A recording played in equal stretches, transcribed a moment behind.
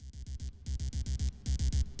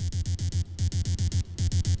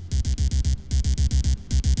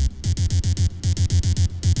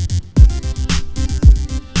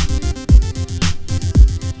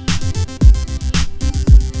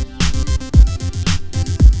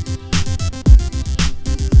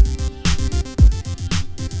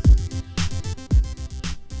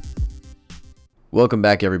Welcome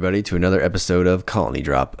back, everybody, to another episode of Colony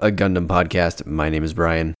Drop, a Gundam podcast. My name is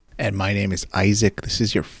Brian. And my name is Isaac. This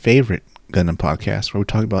is your favorite Gundam podcast where we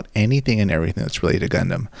talk about anything and everything that's related to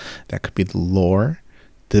Gundam. That could be the lore,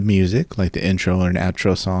 the music, like the intro and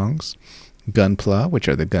outro songs, Gunpla, which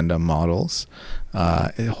are the Gundam models,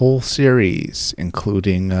 a whole series,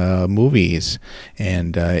 including movies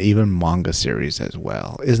and even manga series as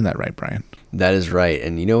well. Isn't that right, Brian? That is right.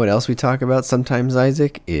 And you know what else we talk about sometimes,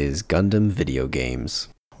 Isaac? Is Gundam video games.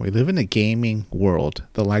 We live in a gaming world,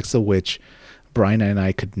 the likes of which Brian and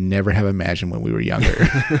I could never have imagined when we were younger.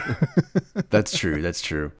 That's true. That's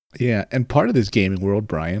true. Yeah, and part of this gaming world,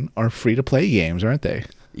 Brian, are free-to-play games, aren't they?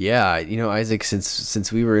 Yeah, you know, Isaac,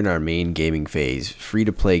 since we were in our main gaming phase,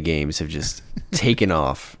 free-to-play games have just taken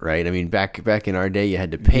off, right? I mean, back in our day, you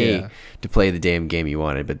had to pay to play the damn game you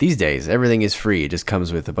wanted. But these days, everything is free. It just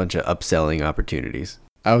comes with a bunch of upselling opportunities.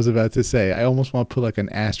 I was about to say, I almost want to put like an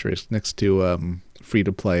asterisk next to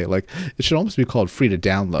free-to-play. Like, it should almost be called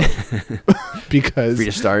free-to-download. Because free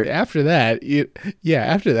to start. After that,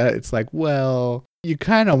 it's like, well, you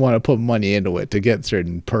kind of want to put money into it to get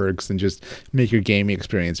certain perks and just make your gaming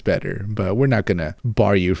experience better. But we're not going to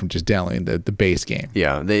bar you from just downloading the base game.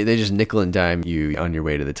 Yeah, they just nickel and dime you on your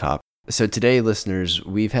way to the top. So today, listeners,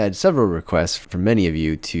 we've had several requests from many of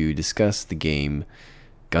you to discuss the game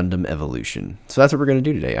Gundam Evolution. So that's what we're going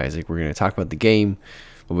to do today, Isaac. We're going to talk about the game,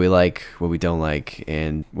 what we like, what we don't like,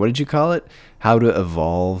 and what did you call it? How to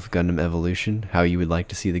evolve Gundam Evolution, how you would like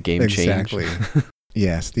to see the game change. Exactly.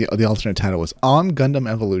 Yes, the alternate title was On Gundam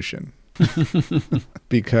Evolution.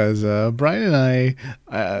 Because Brian and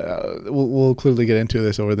I, we'll clearly get into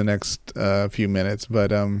this over the next few minutes,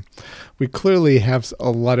 but we clearly have a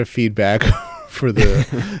lot of feedback for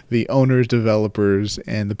the owners, developers,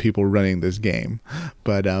 and the people running this game.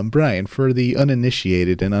 But Brian, for the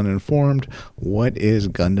uninitiated and uninformed, what is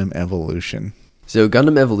Gundam Evolution? So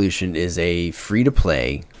Gundam Evolution is a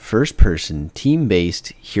free-to-play, first-person,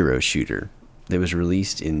 team-based hero shooter that was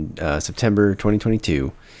released in September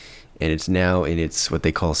 2022, and it's now in its what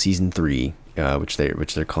they call Season 3, which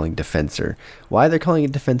they're calling Defensor. Why they're calling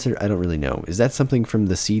it Defensor, I don't really know. Is that something from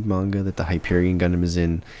the Seed manga that the Hyperion Gundam is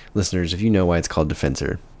in? Listeners, if you know why it's called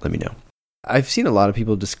Defensor, let me know. I've seen a lot of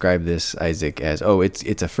people describe this, Isaac, as,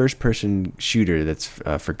 it's a first-person shooter that's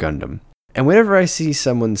for Gundam. And whenever I see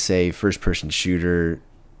someone say first-person shooter,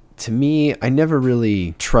 to me, I never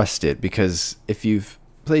really trust it, because if you've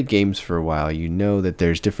played games for a while, you know that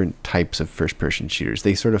there's different types of first-person shooters.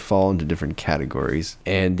 They sort of fall into different categories.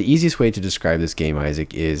 And the easiest way to describe this game,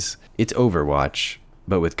 Isaac, is it's Overwatch,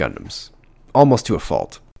 but with Gundams. Almost to a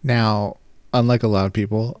fault. Now, unlike a lot of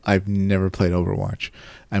people, I've never played Overwatch.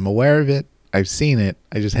 I'm aware of it. I've seen it.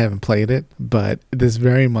 I just haven't played it. But this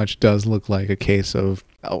very much does look like a case of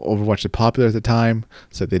Overwatch was popular at the time,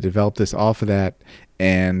 so they developed this off of that.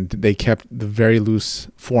 And they kept the very loose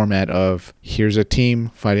format of here's a team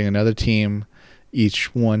fighting another team.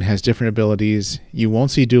 Each one has different abilities. You won't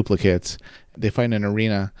see duplicates. They fight in an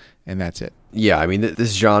arena, and that's it. Yeah, I mean,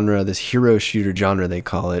 this genre, this hero shooter genre, they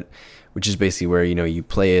call it, which is basically where, you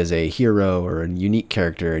play as a hero or a unique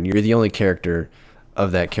character, and you're the only character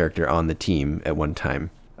of that character on the team at one time.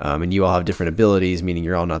 And you all have different abilities, meaning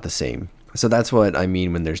you're all not the same. So that's what I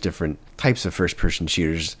mean when there's different types of first-person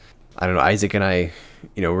shooters. I don't know, Isaac and I,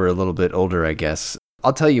 we're a little bit older, I guess.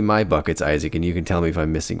 I'll tell you my buckets, Isaac, and you can tell me if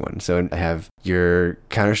I'm missing one. So I have your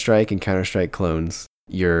Counter-Strike and Counter-Strike clones,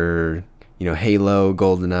 your, Halo,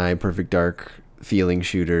 GoldenEye, Perfect Dark feeling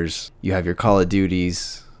shooters. You have your Call of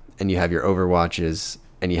Duties, and you have your Overwatches,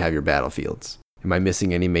 and you have your Battlefields. Am I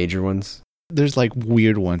missing any major ones? There's like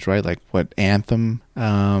weird ones, right? Like what, Anthem?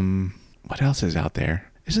 What else is out there?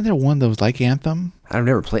 Isn't there one that was like Anthem? I've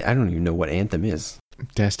never played. I don't even know what Anthem is.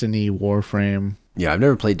 Destiny, Warframe. Yeah, I've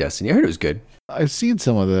never played Destiny. I heard it was good. I've seen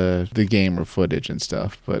some of the gamer footage and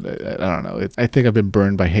stuff, but I don't know. I think I've been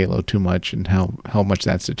burned by Halo too much and how much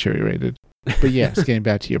that's deteriorated. But yes, getting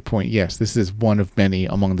back to your point, yes, this is one of many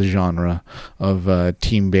among the genre of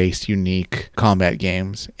team-based, unique combat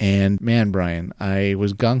games. And man, Brian, I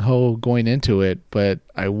was gung-ho going into it, but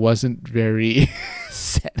I wasn't very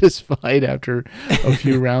satisfied after a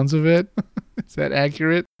few rounds of it. Is that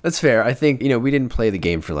accurate? That's fair. I think, we didn't play the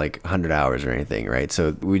game for like 100 hours or anything, right?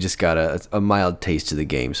 So we just got a mild taste of the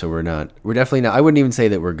game. So we're definitely not, I wouldn't even say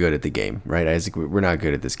that we're good at the game, right, Isaac? We're not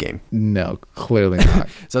good at this game. No, clearly not.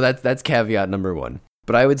 So that's caveat number one.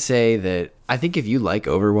 But I would say that I think if you like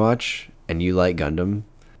Overwatch and you like Gundam,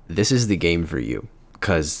 this is the game for you.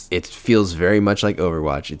 Because it feels very much like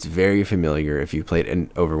Overwatch. It's very familiar if you played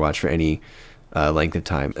an Overwatch for any length of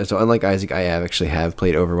time. So unlike Isaac, I have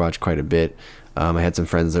played Overwatch quite a bit. I had some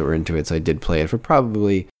friends that were into it, so I did play it for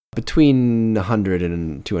probably between 100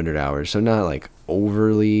 and 200 hours. So not like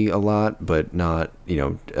overly a lot, but not,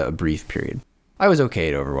 a brief period. I was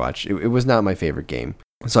okay at Overwatch. It was not my favorite game.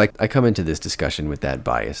 So I come into this discussion with that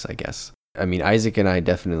bias, I guess. I mean, Isaac and I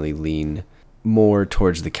definitely lean more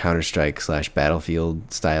towards the Counter-Strike /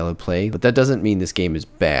 Battlefield style of play, but that doesn't mean this game is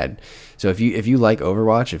bad. So if you like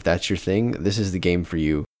Overwatch, if that's your thing, this is the game for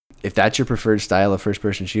you. If that's your preferred style of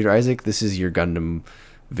first-person shooter, Isaac, this is your Gundam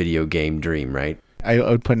video game dream, right? I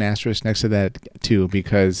would put an asterisk next to that too,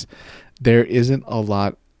 because there isn't a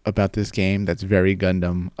lot about this game that's very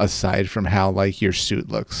Gundam aside from how like your suit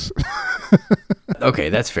looks. Okay,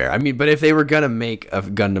 that's fair. I mean, but if they were going to make a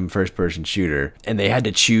Gundam first-person shooter and they had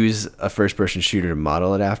to choose a first-person shooter to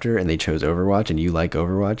model it after, and they chose Overwatch, and you like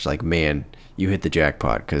Overwatch, like, man, you hit the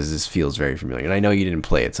jackpot, because this feels very familiar. And I know you didn't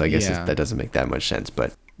play it, so I guess that doesn't make that much sense,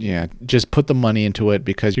 but... Yeah, just put the money into it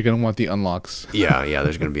because you're going to want the unlocks. Yeah,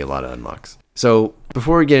 there's going to be a lot of unlocks. So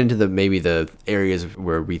before we get into maybe the areas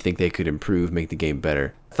where we think they could improve, make the game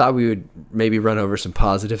better, I thought we would maybe run over some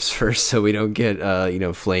positives first so we don't get,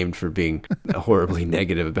 flamed for being horribly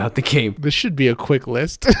negative about the game. This should be a quick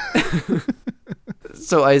list.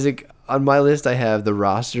 So Isaac, on my list, I have the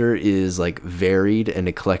roster is like varied and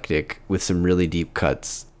eclectic with some really deep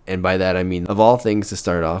cuts. And by that, I mean, of all things to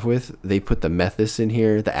start off with, they put the Methis in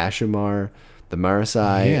here, the Ashimar, the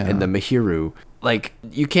Marasai, and the Mahiru. Like,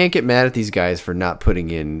 you can't get mad at these guys for not putting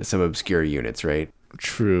in some obscure units, right?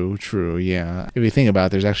 True, yeah. If you think about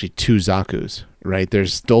it, there's actually two Zakus, right?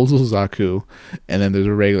 There's Dolezal Zaku, and then there's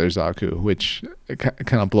a regular Zaku, which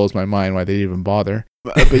kind of blows my mind why they even bother.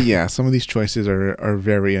 But yeah, some of these choices are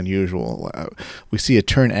very unusual. We see a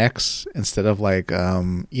turn X instead of like,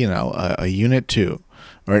 a Unit 2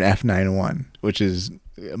 or an F91, which is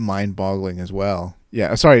mind-boggling as well.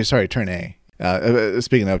 Yeah, sorry, turn A.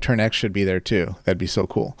 Speaking of, turn X should be there too. That'd be so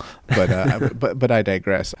cool. But but I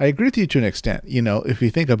digress. I agree with you to an extent. If you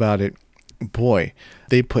think about it, boy,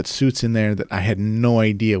 they put suits in there that I had no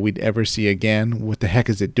idea we'd ever see again. What the heck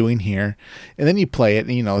is it doing here? And then you play it,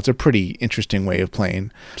 and it's a pretty interesting way of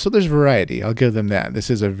playing. So there's variety. I'll give them that.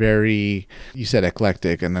 This is a very, you said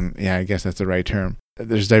eclectic, and then I guess that's the right term.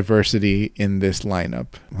 There's diversity in this lineup.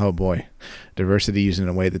 Oh boy, diversity used in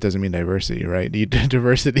a way that doesn't mean diversity, right?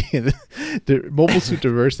 Diversity, mobile suit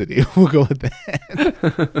diversity. We'll go with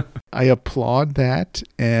that. I applaud that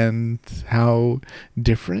and how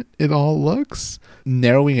different it all looks.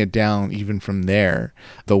 Narrowing it down even from there,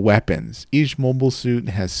 the weapons. Each mobile suit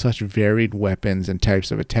has such varied weapons and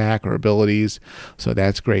types of attack or abilities, so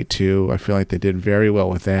that's great too. I feel like they did very well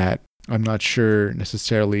with that. I'm not sure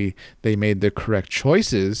necessarily they made the correct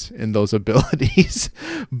choices in those abilities,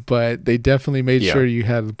 but they definitely made sure you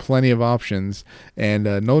had plenty of options, and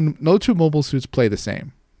no two mobile suits play the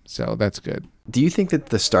same. So that's good. Do you think that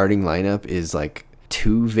the starting lineup is like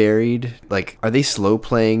too varied? Like, are they slow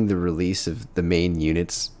playing the release of the main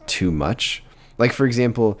units too much? Like, for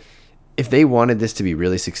example, if they wanted this to be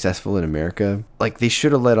really successful in America, like, they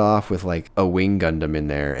should have let off with like a Wing Gundam in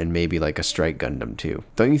there and maybe like a Strike Gundam too.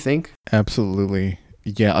 Don't you think? Absolutely.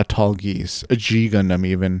 Yeah, a Tall Geese, a G Gundam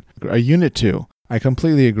even, a Unit 2. I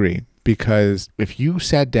completely agree, because if you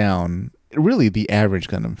sat down, really the average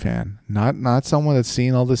Gundam fan, not someone that's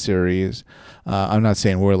seen all the series. I'm not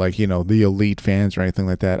saying we're like, the elite fans or anything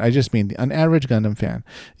like that. I just mean an average Gundam fan.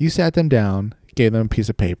 You sat them down, gave them a piece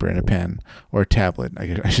of paper and a pen, or a tablet,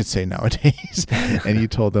 I should say nowadays, and you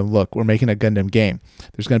told them, look, we're making a Gundam game.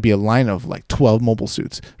 There's going to be a line of like 12 mobile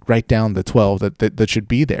suits. Write down the 12 that should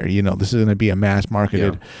be there. This is going to be a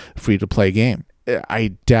mass-marketed, free-to-play game.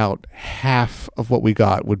 I doubt half of what we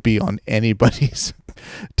got would be on anybody's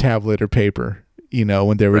tablet or paper,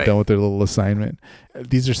 when they were done with their little assignment.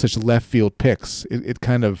 These are such left field picks.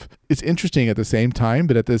 It's interesting at the same time,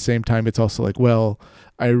 but at the same time, it's also like, well,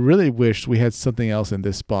 I really wished we had something else in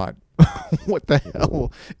this spot. What the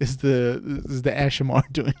hell is the Ashimar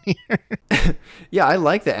doing here? Yeah, I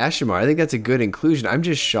like the Ashimar. I think that's a good inclusion. I'm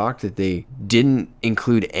just shocked that they didn't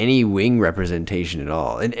include any Wing representation at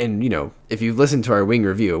all. And if you've listened to our Wing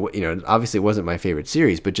review, obviously it wasn't my favorite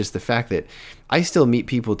series, but just the fact that I still meet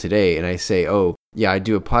people today and I say, oh, yeah, I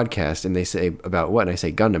do a podcast, and they say, about what? And I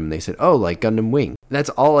say Gundam, and they said, oh, like Gundam Wing. That's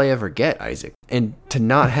all I ever get, Isaac. And to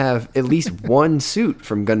not have at least one suit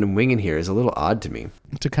from Gundam Wing in here is a little odd to me.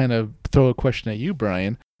 To kind of throw a question at you,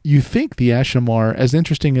 Brian, you think the Ashimar, as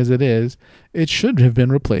interesting as it is, it should have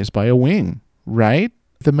been replaced by a Wing, right?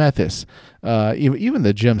 The Methis, even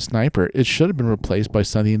the Gem Sniper, it should have been replaced by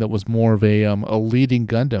something that was more of a leading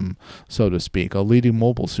Gundam, so to speak, a leading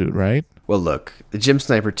mobile suit, right? Well, look, the Gem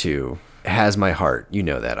Sniper 2, has my heart. You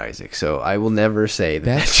know that, Isaac. So I will never say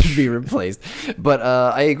that should be replaced. But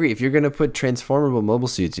I agree. If you're going to put transformable mobile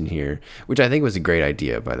suits in here, which I think was a great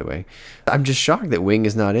idea, by the way, I'm just shocked that Wing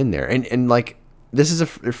is not in there. And like, this is a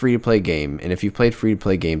free-to-play game, and if you've played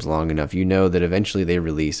free-to-play games long enough, you know that eventually they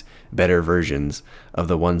release better versions of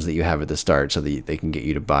the ones that you have at the start, so that they can get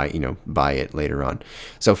you to buy it later on.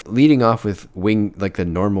 So leading off with Wing, like the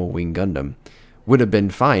normal Wing Gundam, would have been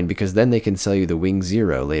fine, because then they can sell you the Wing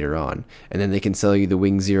Zero later on, and then they can sell you the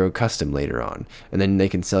Wing Zero Custom later on, and then they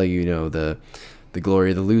can sell you, the Glory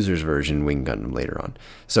of the Losers version Wing Gundam later on.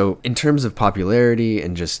 So in terms of popularity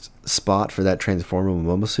and just spot for that transformable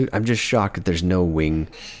mobile suit, I'm just shocked that there's no Wing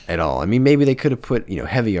at all. I mean, maybe they could have put,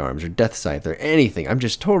 Heavy Arms or Death Scythe or anything. I'm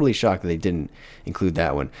just totally shocked that they didn't include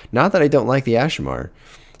that one. Not that I don't like the Ashimar.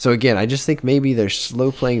 So again, I just think maybe they're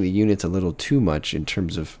slow playing the units a little too much in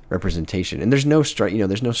terms of representation. And there's no strike,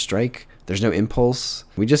 there's no Impulse.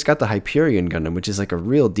 We just got the Hyperion Gundam, which is like a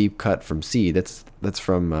real deep cut from C. That's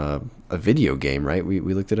from a video game, right? We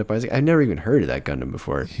looked it up, Isaac. I've never even heard of that Gundam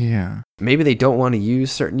before. Yeah. Maybe they don't want to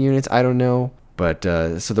use certain units. I don't know. But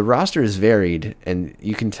so the roster is varied, and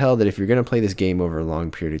you can tell that if you're going to play this game over a long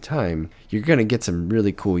period of time, you're going to get some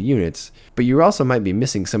really cool units, but you also might be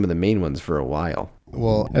missing some of the main ones for a while.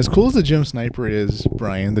 Well, as cool as the Gym Sniper is,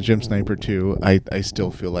 Brian, the Gym Sniper 2, I still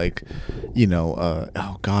feel like,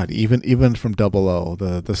 oh God, even from Double O,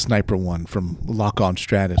 the sniper one from Lock On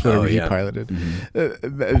Stratus, whatever he piloted,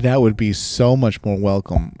 that would be so much more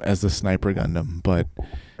welcome as the Sniper Gundam,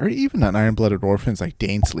 or even on Iron Blooded Orphans like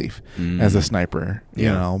Dainsleif as a sniper,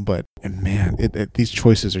 but man, these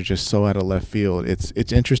choices are just so out of left field.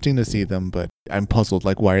 It's interesting to see them, but I'm puzzled,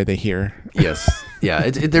 like, why are they here? Yes. Yeah,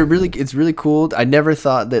 it's really cool. I never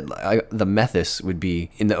thought that the Methus would be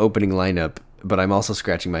in the opening lineup, but I'm also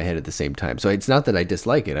scratching my head at the same time. So it's not that I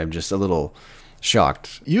dislike it. I'm just a little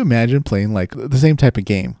shocked. You imagine playing like the same type of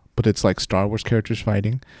game, but it's like Star Wars characters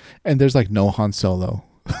fighting, and there's like no Han Solo.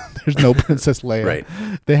 There's no Princess Leia. Right.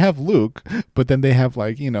 They have Luke, but then they have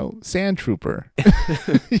like, Sand Trooper.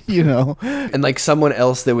 And like someone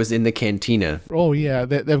else that was in the cantina. Oh yeah,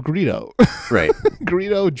 they have Greedo. Right.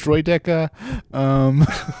 Greedo, Droideka.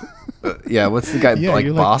 Yeah, what's the guy, like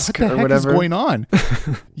Bosk or whatever? What is going on?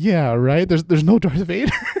 Yeah, right. There's no Darth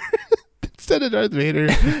Vader. Instead of Darth Vader,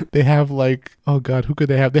 they have like, oh God, who could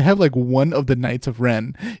they have? They have like one of the Knights of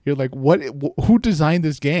Ren. You're like, what? Who designed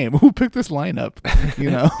this game? Who picked this lineup?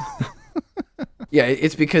 Yeah,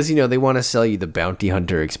 it's because, they want to sell you the Bounty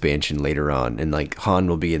Hunter expansion later on, and like Han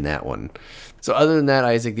will be in that one. So other than that,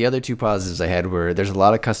 Isaac, the other two positives I had were there's a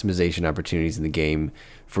lot of customization opportunities in the game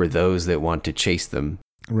for those that want to chase them.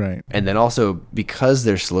 Right. And then also, because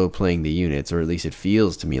they're slow playing the units, or at least it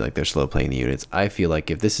feels to me like they're slow playing the units, I feel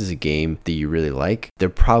like if this is a game that you really like, they're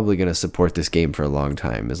probably going to support this game for a long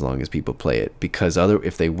time, as long as people play it. Because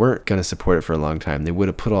if they weren't going to support it for a long time, they would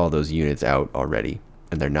have put all those units out already.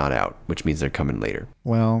 And they're not out, which means they're coming later.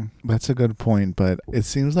 Well, that's a good point, but it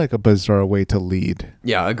seems like a bizarre way to lead.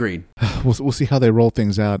 Yeah, agreed. We'll see how they roll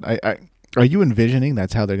things out. Are you envisioning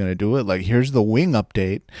that's how they're going to do it? Like, here's the Wing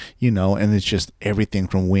update, and it's just everything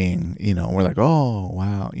from Wing, we're like, oh,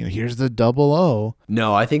 wow, here's the Double O.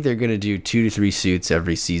 No, I think they're going to do 2 to 3 suits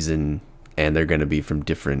every season, and they're going to be from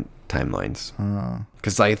different timelines.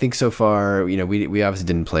 Because I think so far, we obviously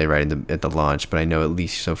didn't play right at the launch, but I know at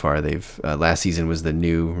least so far they've, last season was the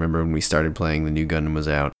new, remember when we started playing, the new Gundam was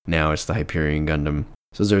out. Now it's the Hyperion Gundam.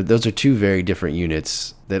 So those are 2 very different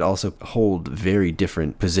units that also hold very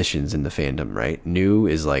different positions in the fandom, right? New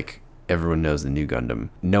is like, everyone knows the new Gundam.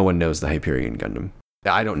 No one knows the Hyperion Gundam.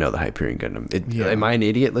 I don't know the Hyperion Gundam. Am I an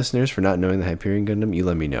idiot, listeners, for not knowing the Hyperion Gundam? You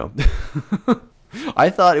let me know. I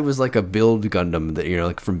thought it was like a build Gundam that,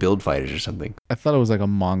 like from Build Fighters or something. I thought it was like a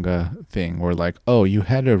manga thing where like, oh, you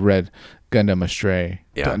had to have read Gundam Astray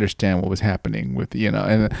to understand what was happening with,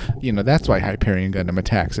 and, that's why Hyperion Gundam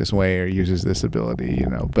attacks this way or uses this ability,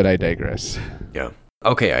 but I digress. Yeah.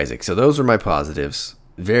 Okay, Isaac. So those were my positives.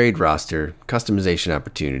 Varied roster, customization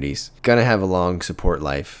opportunities, gonna have a long support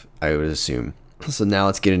life, I would assume. So now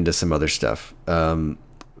let's get into some other stuff.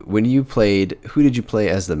 When you played, who did you play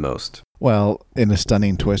as the most? Well, in a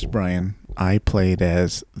stunning twist, Brian, I played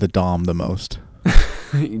as the Dom the most.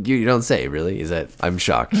 You don't say, really? I'm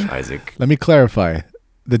shocked, Isaac. Let me clarify.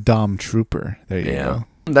 The Dom Trooper. There you go.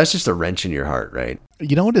 That's just a wrench in your heart, right?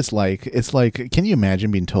 You know what it's like? It's like, can you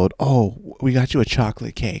imagine being told, oh, we got you a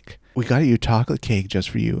chocolate cake. We got you a chocolate cake just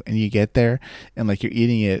for you. And you get there and like you're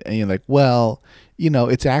eating it and you're like, well,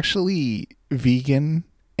 it's actually vegan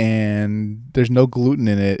and there's no gluten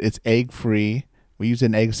in it. It's egg free. We use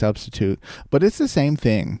an egg substitute, but it's the same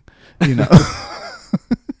thing,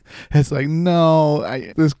 It's like, no,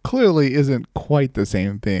 this clearly isn't quite the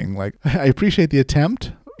same thing. Like, I appreciate the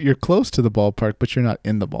attempt. You're close to the ballpark, but you're not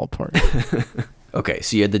in the ballpark. Okay,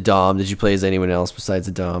 so you had the Dom. Did you play as anyone else besides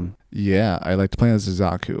the Dom? Yeah, I like to play as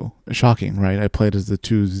Zaku. Shocking, right? I played as the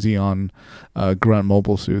two Xeon grunt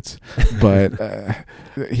mobile suits. But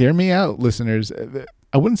hear me out, listeners.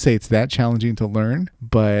 I wouldn't say it's that challenging to learn,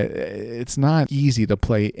 but it's not easy to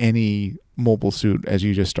play any mobile suit as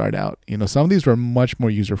you just start out. You know, some of these were much more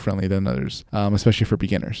user-friendly than others, especially for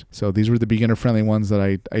beginners. So these were the beginner-friendly ones that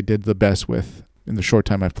I did the best with in the short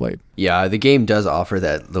time I've played. Yeah, the game does offer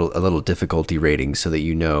that a little difficulty rating so that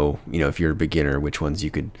you know if you're a beginner, which ones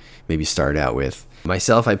you could maybe start out with.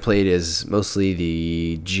 Myself, I played as mostly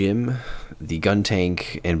the Jim, the Gun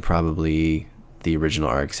Tank, and probably the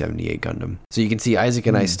original RX-78 Gundam. So you can see Isaac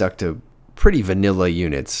and I stuck to pretty vanilla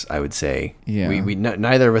units, I would say. Yeah. We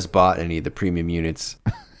neither of us bought any of the premium units.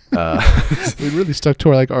 We really stuck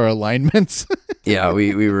to our alignments. Yeah,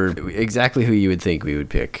 we were exactly who you would think we would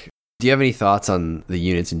pick. Do you have any thoughts on the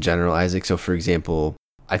units in general, Isaac? So, for example,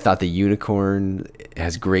 I thought the Unicorn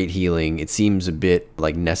has great healing. It seems a bit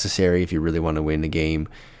like necessary if you really want to win the game.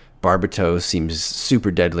 Barbatos seems super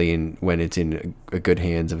deadly, and when it's in a good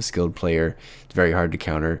hands of a skilled player, it's very hard to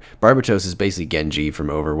counter. Barbatos is basically Genji from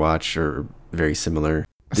Overwatch, or very similar.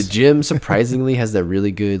 The Jim surprisingly has that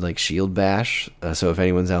really good shield bash. So if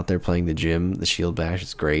anyone's out there playing the Jim, the shield bash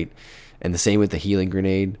is great. And the same with the healing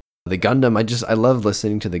grenade. The Gundam, I love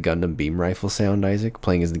listening to the Gundam beam rifle sound, Isaac.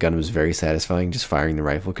 Playing as the Gundam is very satisfying, just firing the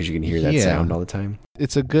rifle because you can hear that sound all the time.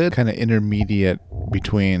 It's a good kind of intermediate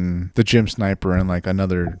between the Jim Sniper and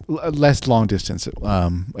another less long distance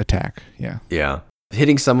attack. Yeah. Yeah.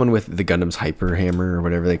 Hitting someone with the Gundam's hyper hammer or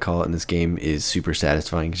whatever they call it in this game is super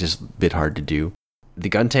satisfying. It's just a bit hard to do. The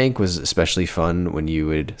Gun Tank was especially fun when you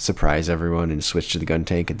would surprise everyone and switch to the Gun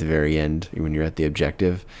Tank at the very end when you're at the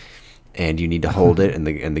objective. And you need to hold it, and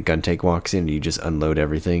the Gun Tank walks in, and you just unload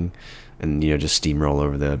everything, and just steamroll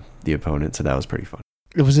over the opponent. So that was pretty fun.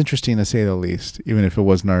 It was interesting to say the least. Even if it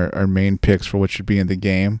wasn't our main picks for what should be in the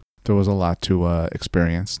game, there was a lot to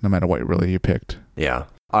experience, no matter what really you picked. Yeah.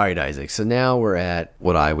 All right, Isaac. So now we're at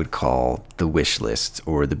what I would call the wish list,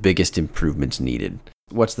 or the biggest improvements needed.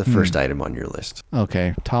 What's the first item on your list?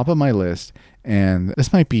 Okay, top of my list, and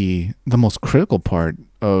this might be the most critical part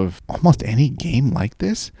of almost any game like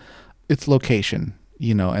this. It's location,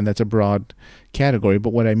 and that's a broad category. But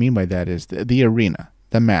what I mean by that is the arena,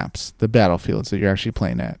 the maps, the battlefields that you're actually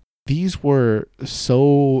playing at. These were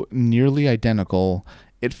so nearly identical.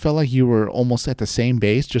 It felt like you were almost at the same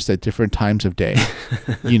base, just at different times of day,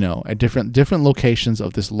 at different locations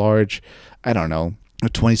of this large, I don't know, a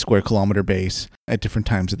 20 square kilometer base at different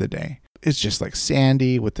times of the day. It's just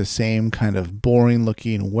sandy with the same kind of boring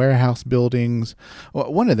looking warehouse buildings.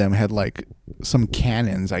 One of them had some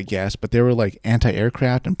cannons, I guess, but they were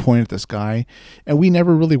anti-aircraft and pointed at the sky. And we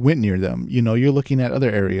never really went near them. You're looking at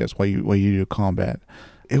other areas while you do combat.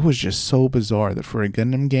 It was just so bizarre that for a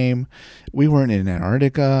Gundam game, we weren't in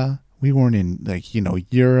Antarctica. We weren't in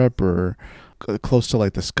Europe or close to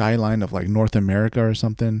the skyline of North America or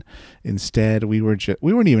something. Instead, we weren't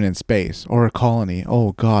even in space or a colony.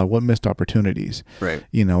 Oh God, what missed opportunities. Right.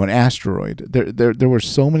 An asteroid. There were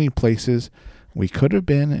so many places we could have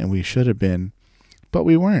been and we should have been, but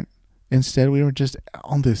we weren't. Instead, we were just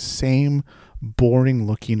on the same boring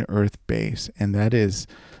looking Earth base, and that is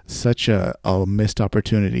such a missed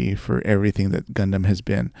opportunity for everything that Gundam has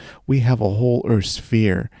been. We have a whole Earth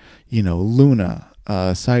sphere, Luna,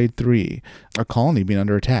 Side 3, a colony being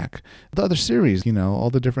under attack. The other series, all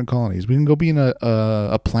the different colonies. We can go be in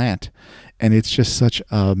a plant, and it's just such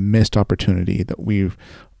a missed opportunity that we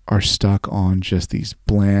are stuck on just these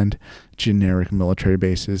bland, generic military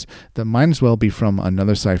bases that might as well be from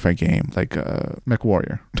another sci-fi game like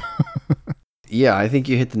MechWarrior. Yeah, I think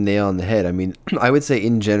you hit the nail on the head. I mean, I would say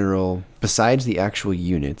in general, besides the actual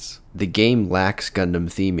units, the game lacks Gundam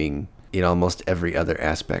theming in almost every other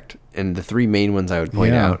aspect. And the three main ones I would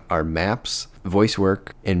point out are maps, voice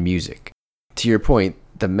work, and music. To your point,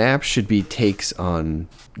 the maps should be takes on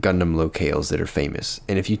Gundam locales that are famous.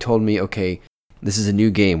 And if you told me, okay, this is a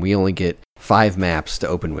new game, we only get 5 maps to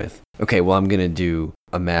open with. Okay, well, I'm going to do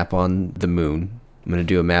a map on the moon. I'm going to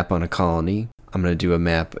do a map on a colony. I'm going to do a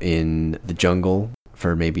map in the jungle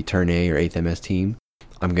for maybe Turn A or 8th MS team.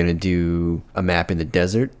 I'm going to do a map in the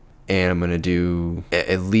desert. And I'm going to do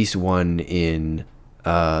at least one in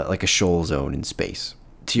a shoal zone in space.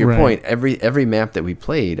 To your point, every map that we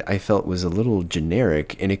played, I felt was a little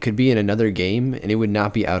generic, and it could be in another game, and it would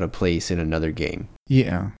not be out of place in another game.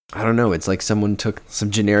 Yeah. I don't know. It's like someone took some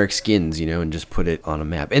generic skins, and just put it on a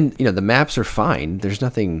map. And, the maps are fine. There's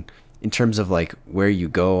nothing in terms of like where you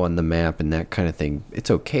go on the map and that kind of thing, it's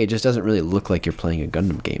okay. It just doesn't really look like you're playing a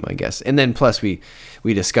Gundam game, I guess. And then plus we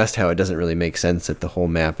discussed how it doesn't really make sense that the whole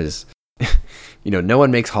map is, no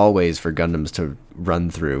one makes hallways for Gundams to run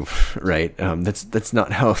through, right? That's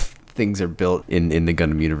not how things are built in the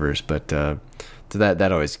Gundam universe. But so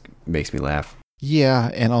that always makes me laugh. Yeah,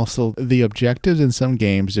 and also the objectives in some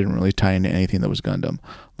games didn't really tie into anything that was Gundam.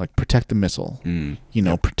 Like protect the missile,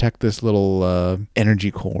 protect this little energy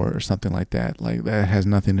core or something like that. Like that has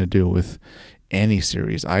nothing to do with any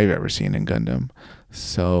series I've ever seen in Gundam.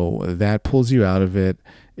 So that pulls you out of it.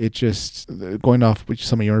 It just, going off with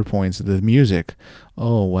some of your points, the music.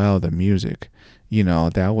 Oh, wow, the music.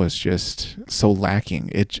 That was just so lacking.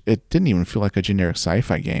 It didn't even feel like a generic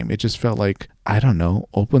sci-fi game. It just felt like, I don't know,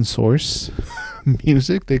 open source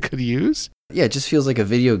music they could use. Yeah, it just feels like a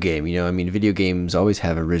video game. I mean, video games always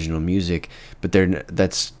have original music, but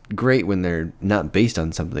that's great when they're not based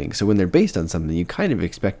on something. So when they're based on something, you kind of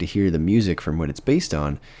expect to hear the music from what it's based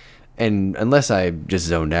on. And unless I just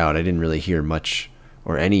zoned out, I didn't really hear much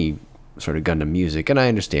or any sort of Gundam music. And I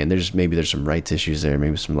understand there's some rights issues there,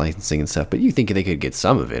 maybe some licensing and stuff, but you think they could get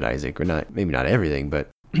some of it, Isaac, or not, maybe not everything. But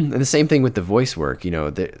and the same thing with the voice work.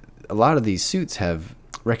 A lot of these suits have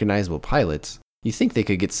recognizable pilots. You think they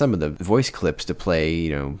could get some of the voice clips to play,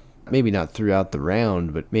 maybe not throughout the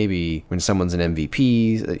round, but maybe when someone's an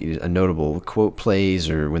MVP, a notable quote plays,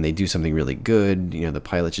 or when they do something really good, the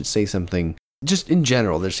pilot should say something. Just in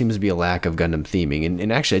general, there seems to be a lack of Gundam theming.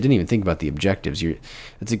 And actually, I didn't even think about the objectives.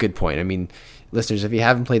 That's a good point. I mean, listeners, if you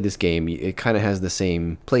haven't played this game, it kind of has the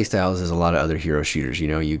same play styles as a lot of other hero shooters.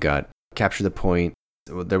 You got capture the point.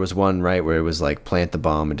 There was one, right, where it was like plant the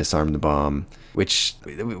bomb and disarm the bomb, which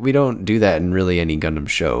we don't do that in really any Gundam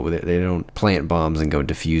show. They don't plant bombs and go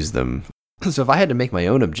defuse them. So if I had to make my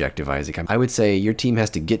own objective, Isaac, I would say your team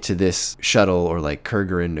has to get to this shuttle or like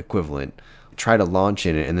Kurgan equivalent, try to launch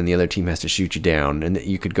in it, and then the other team has to shoot you down. And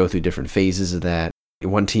you could go through different phases of that.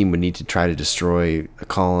 One team would need to try to destroy a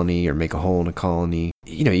colony or make a hole in a colony.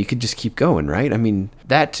 You could just keep going, right? I mean,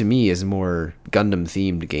 that to me is more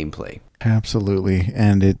Gundam-themed gameplay. Absolutely.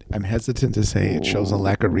 And I'm hesitant to say it shows a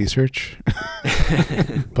lack of research,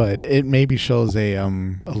 but it maybe shows a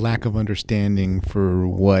lack of understanding for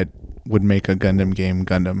what would make a Gundam game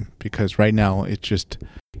Gundam, because right now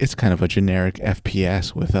it's kind of a generic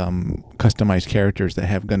FPS with customized characters that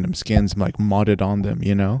have Gundam skins like modded on them,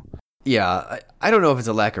 Yeah, I don't know if it's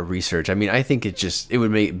a lack of research. I mean, I think it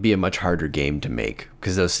would be a much harder game to make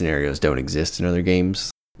because those scenarios don't exist in other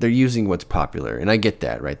games. They're using what's popular, and I get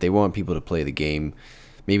that, right? They want people to play the game.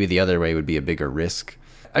 Maybe the other way would be a bigger risk.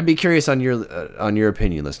 I'd be curious on your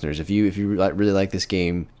opinion, listeners. If you really like this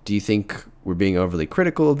game, do you think we're being overly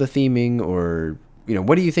critical of the theming, or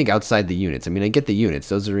what do you think outside the units? I mean, I get the units;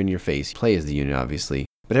 those are in your face. You play as the unit, obviously,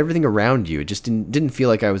 but everything around you, it just didn't feel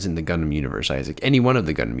like I was in the Gundam universe, Isaac. Any one of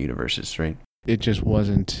the Gundam universes, right? It just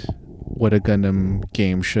wasn't what a Gundam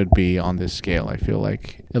game should be on this scale. I feel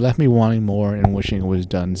like it left me wanting more and wishing it was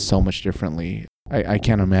done so much differently. I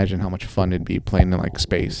can't imagine how much fun it'd be playing in like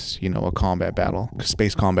space, a combat battle.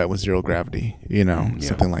 Space combat with zero gravity,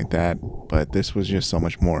 something like that. But this was just so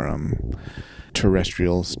much more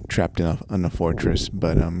terrestrials trapped in a fortress.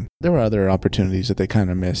 But there were other opportunities that they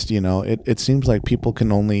kind of missed. It seems like people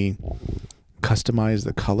can only customize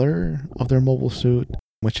the color of their mobile suit,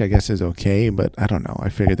 which I guess is okay, but I don't know. I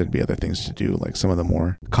figured there'd be other things to do, like some of the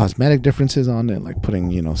more cosmetic differences on it, like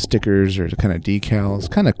putting, stickers or kind of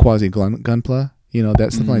decals, kind of quasi-gunpla.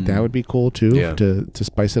 That something like that would be cool too, yeah, to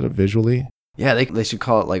spice it up visually. Yeah, they should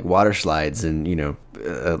call it like water slides, and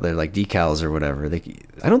they're like decals or whatever.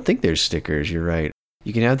 I don't think there's stickers. You're right.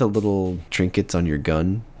 You can have the little trinkets on your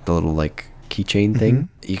gun, the little like keychain thing.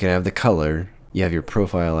 Mm-hmm. You can have the color. You have your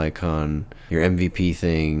profile icon, your MVP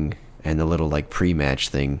thing, and the little like pre-match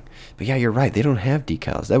thing. But yeah, you're right. They don't have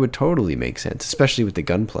decals. That would totally make sense, especially with the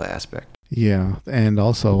gunplay aspect. Yeah, and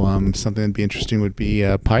also something that'd be interesting would be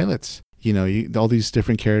pilots. All these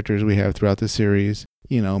different characters we have throughout the series,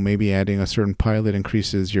 maybe adding a certain pilot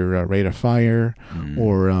increases your rate of fire,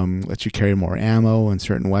 or lets you carry more ammo and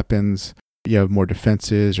certain weapons. You have more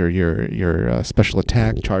defenses, or your special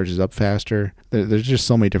attack charges up faster. There's just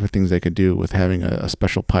so many different things they could do with having a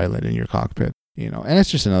special pilot in your cockpit. And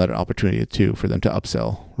it's just another opportunity too for them to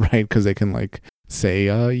upsell, right? Because they can like say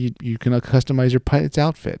you can customize your pilot's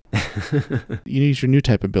outfit. You use your new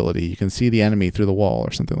type ability. You can see the enemy through the wall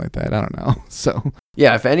or something like that. I don't know. So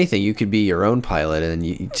yeah, if anything, you could be your own pilot,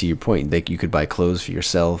 and to your point, you could buy clothes for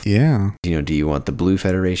yourself. Yeah. Do you want the blue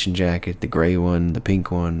Federation jacket, the gray one, the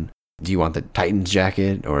pink one? Do you want the Titans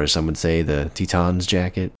jacket, or as some would say, the Titans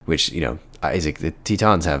jacket? Which, Isaac, the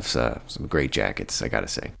Tetons have some great jackets, I gotta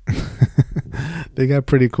say. They got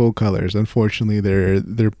pretty cool colors. Unfortunately,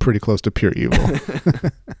 they're pretty close to pure evil.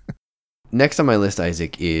 Next on my list,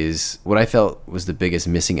 Isaac, is what I felt was the biggest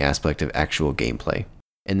missing aspect of actual gameplay.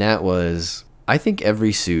 And that was, I think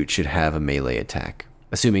every suit should have a melee attack,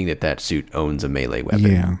 assuming that suit owns a melee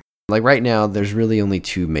weapon. Yeah. Like right now, there's really only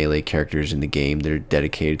 2 melee characters in the game that are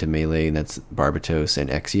dedicated to melee, and that's Barbatos and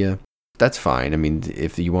Exia. That's fine. I mean,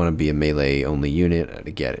 if you want to be a melee-only unit, I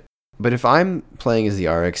get it. But if I'm playing as the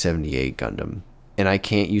RX-78 Gundam, and I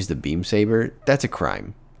can't use the beam saber, that's a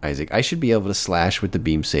crime, Isaac. I should be able to slash with the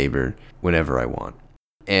beam saber whenever I want.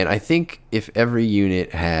 And I think if every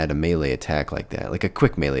unit had a melee attack like that, like a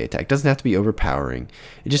quick melee attack, it doesn't have to be overpowering.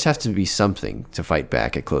 It just has to be something to fight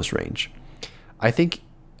back at close range. I think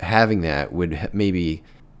having that would maybe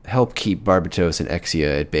help keep Barbatos and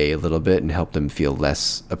Exia at bay a little bit and help them feel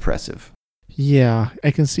less oppressive. Yeah,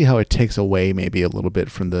 I can see how it takes away maybe a little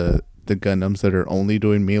bit from the Gundams that are only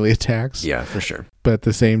doing melee attacks. Yeah, for sure. But at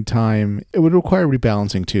the same time, it would require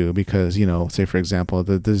rebalancing too, because, say for example,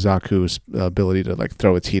 the Zaku's ability to like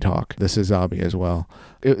throw its Heat Hawk, the Sazabi as well,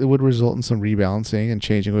 it would result in some rebalancing and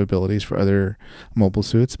changing of abilities for other mobile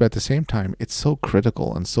suits. But at the same time, it's so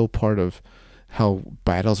critical and so part of how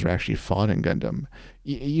battles are actually fought in Gundam.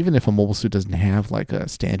 Even if a mobile suit doesn't have like a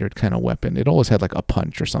standard kind of weapon, it always had like a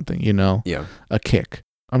punch or something, Yeah. a kick.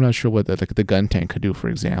 I'm not sure what the gun tank could do, for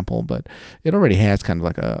example, but it already has kind of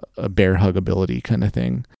like a bear hug ability kind of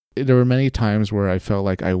thing. There were many times where I felt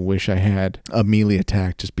like I wish I had a melee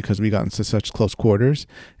attack just because we got into such close quarters,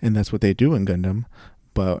 and that's what they do in Gundam,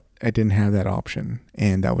 but I didn't have that option,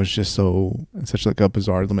 and that was just such like a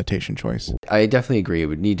bizarre limitation choice. I definitely agree. It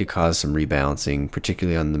would need to cause some rebalancing,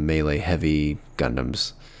 particularly on the melee-heavy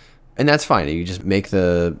Gundams. And that's fine. You just make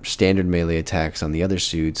the standard melee attacks on the other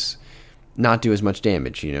suits not do as much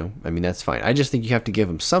damage, I mean, that's fine. I just think you have to give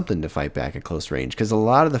them something to fight back at close range, because a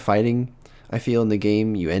lot of the fighting, I feel, in the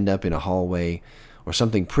game, you end up in a hallway or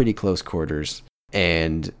something pretty close quarters,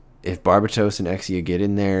 and if Barbatos and Exia get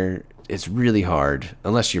in there, it's really hard,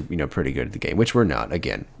 unless you're, pretty good at the game, which we're not.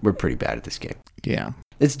 Again, we're pretty bad at this game. Yeah.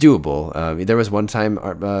 It's doable. There was one time,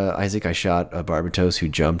 Isaac, I shot a Barbatos who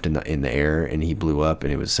jumped in the air, and he blew up,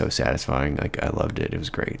 and it was so satisfying. Like, I loved it. It was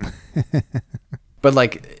great. But,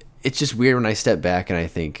 like, it's just weird when I step back and I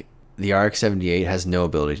think the RX-78 has no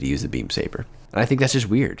ability to use the beam saber. And I think that's just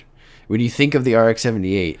weird. When you think of the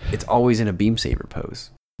RX-78, it's always in a beam saber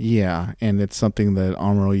pose. Yeah, and it's something that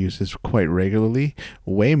Amuro uses quite regularly,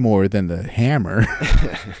 way more than the hammer,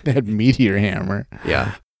 that meteor hammer.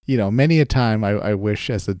 Yeah. Many a time I wish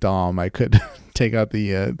as a Dom I could take out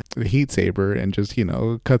the heat saber and just,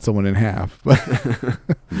 cut someone in half.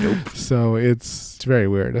 Nope. So it's very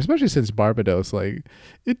weird, especially since Barbados, like,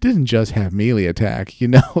 it didn't just have melee attack,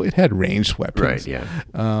 it had ranged weapons. Right, yeah.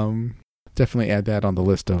 Definitely add that on the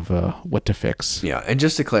list of what to fix. Yeah, and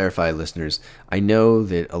just to clarify, listeners, I know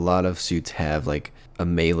that a lot of suits have, like, a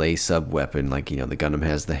melee sub-weapon, like, the Gundam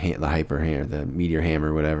has the hyper hammer, the meteor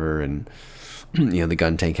hammer, whatever, and the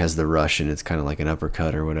gun tank has the rush, and it's kind of like an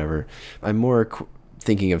uppercut or whatever. I'm more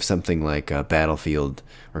thinking of something like Battlefield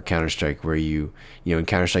or Counter-Strike, where in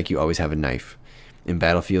Counter-Strike you always have a knife. In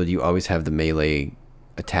Battlefield you always have the melee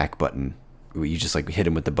attack button, where you just like hit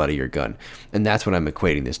him with the butt of your gun. And that's what I'm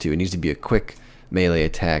equating this to. It needs to be a quick melee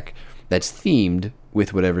attack that's themed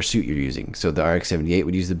with whatever suit you're using. So the RX-78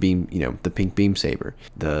 would use the beam, the pink beam saber.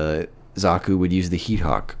 The Zaku would use the Heat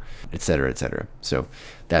Hawk, etc., etc. So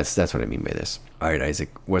that's what I mean by this. All right, Isaac,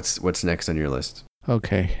 what's next on your list?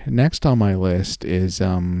 Okay, next on my list is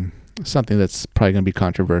something that's probably going to be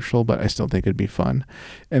controversial, but I still think it'd be fun,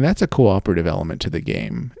 and that's a cooperative element to the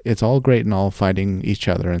game. It's all great and all fighting each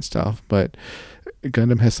other and stuff, but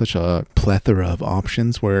Gundam has such a plethora of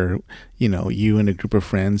options where, you and a group of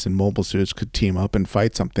friends in mobile suits could team up and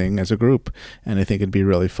fight something as a group, and I think it'd be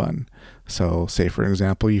really fun. So, say for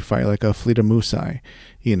example, you fight like a fleet of Musai.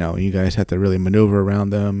 You guys have to really maneuver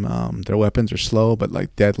around them. Their weapons are slow, but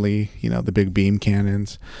like deadly, the big beam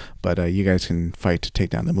cannons. But you guys can fight to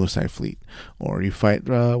take down the Musai fleet. Or you fight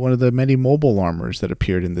one of the many mobile armors that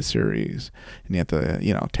appeared in the series. And you have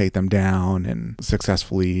to, take them down and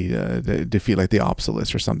successfully defeat like the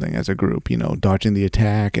Obsolus or something as a group, dodging the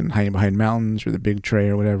attack and hiding behind mountains or the big tray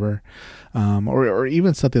or whatever. Or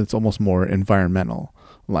even something that's almost more environmental.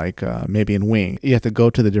 Like maybe in Wing, you have to go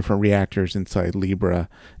to the different reactors inside Libra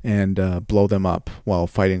and blow them up while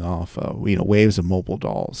fighting off waves of mobile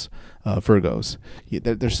dolls, Virgos.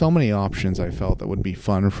 There's so many options I felt that would be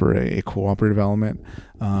fun for a cooperative element.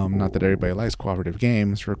 Not that everybody likes cooperative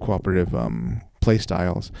games or cooperative play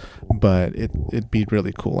styles, but it'd be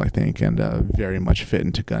really cool, I think, and very much fit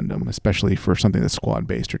into Gundam, especially for something that's squad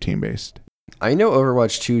based or team based. I know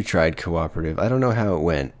Overwatch 2 tried cooperative. I don't know how it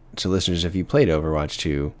went. So listeners, if you played Overwatch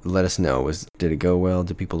 2, let us know. Did it go well?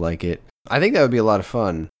 Did people like it? I think that would be a lot of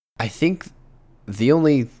fun. I think the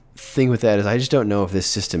only thing with that is I just don't know if this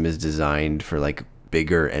system is designed for like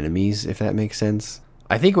bigger enemies, if that makes sense.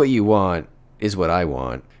 I think what you want is what I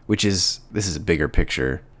want, which is, this is a bigger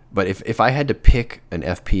picture. But if I had to pick an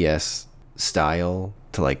FPS style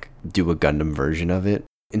to like do a Gundam version of it,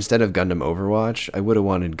 instead of Gundam Overwatch, I would have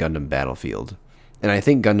wanted Gundam Battlefield. And I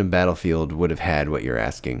think Gundam Battlefield would have had what you're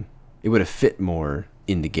asking. It would have fit more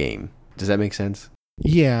in the game. Does that make sense?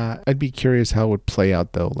 Yeah, I'd be curious how it would play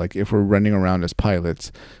out, though. Like, if we're running around as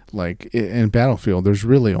pilots, like in Battlefield, there's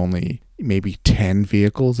really only maybe 10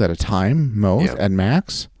 vehicles at a time, at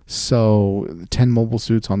max. So 10 mobile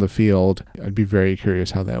suits on the field, I'd be very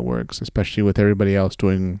curious how that works, especially with everybody else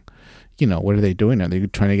doing, what are they doing? Are they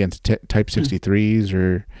trying to get into Type 63s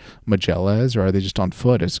or Magellas, or are they just on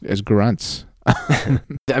foot as grunts?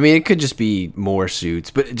 I mean, it could just be more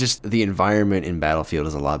suits, but just the environment in Battlefield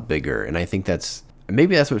is a lot bigger. And I think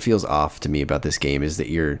maybe that's what feels off to me about this game, is that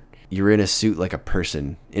you're in a suit like a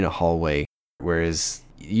person in a hallway, whereas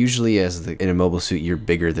usually in a mobile suit, you're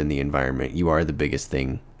bigger than the environment. You are the biggest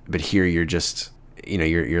thing. But here you're just,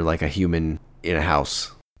 you're like a human in a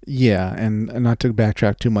house. Yeah, and not to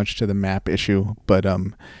backtrack too much to the map issue, but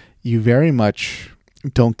you very much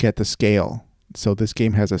don't get the scale. So this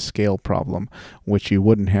game has a scale problem, which you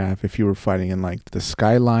wouldn't have if you were fighting in like the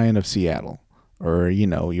skyline of Seattle, or you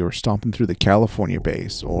were stomping through the California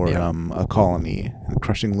base, or a colony and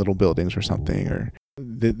crushing little buildings or something. Or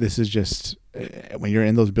this is just, when you're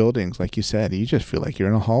in those buildings, like you said, you just feel like you're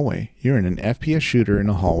in a hallway. You're in an FPS shooter in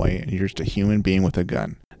a hallway, and you're just a human being with a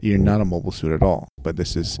gun. You're not a mobile suit at all. But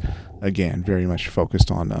this is, again, very much focused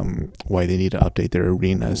on why they need to update their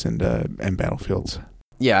arenas and battlefields.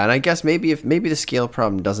 Yeah, and I guess maybe the scale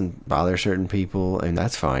problem doesn't bother certain people, and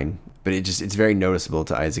that's fine. But it's very noticeable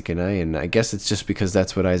to Isaac and I guess it's just because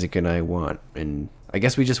that's what Isaac and I want. And I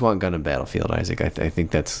guess we just want Gundam Battlefield, Isaac. I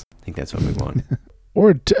think that's what we want.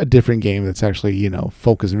 Or a different game that's actually,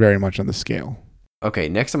 focused very much on the scale. Okay,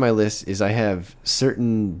 next on my list is I have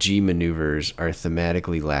certain G maneuvers are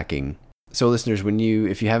thematically lacking. So listeners,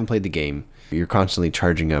 if you haven't played the game, you're constantly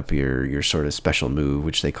charging up your sort of special move,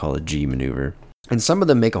 which they call a G maneuver. And some of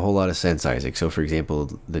them make a whole lot of sense, Isaac. So, for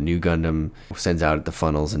example, the new Gundam sends out the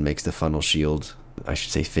funnels and makes the funnel shield. I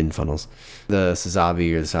should say fin funnels. The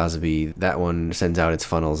Sazabi or the Sazabi, that one sends out its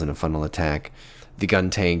funnels in a funnel attack. The gun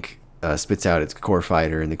tank spits out its core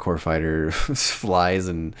fighter, and the core fighter flies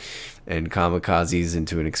and kamikazes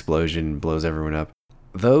into an explosion and blows everyone up.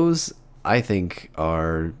 Those, I think,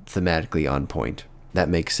 are thematically on point. That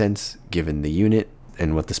makes sense given the unit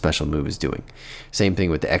and what the special move is doing. Same thing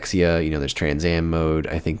with the Exia. There's Trans Am mode.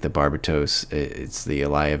 I think the Barbatos, it's the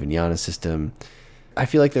Elia Vignana system. I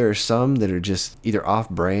feel like there are some that are just either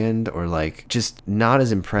off-brand or like just not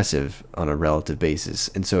as impressive on a relative basis.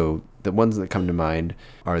 And so the ones that come to mind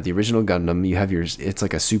are the original Gundam. You have it's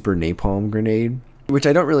like a super napalm grenade, which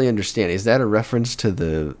I don't really understand. Is that a reference to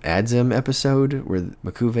the Adzim episode where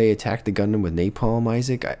Makuve attacked the Gundam with napalm,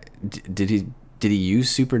 Isaac? Did he use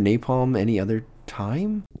super napalm any other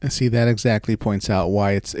time? See, that exactly points out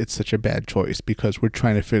why it's such a bad choice, because we're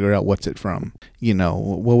trying to figure out what's it from.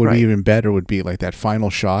 What would be even better would be like that final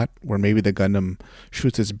shot where maybe the Gundam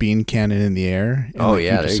shoots its beam cannon in the air and you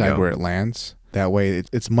decide where it lands. That way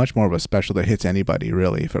it's much more of a special that hits anybody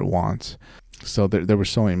really if it wants. So there were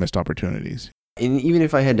so many missed opportunities. And even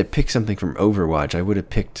if I had to pick something from Overwatch, I would have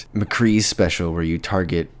picked McCree's special, where you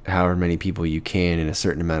target however many people you can in a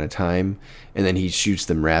certain amount of time, and then he shoots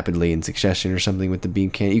them rapidly in succession or something with the beam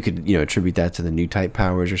cannon. You could, attribute that to the new type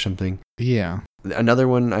powers or something. Yeah. Another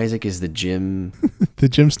one, Isaac, is the Jim. The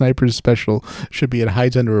Jim Sniper's special should be it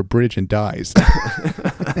hides under a bridge and dies.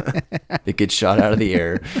 It gets shot out of the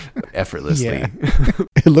air effortlessly. Yeah.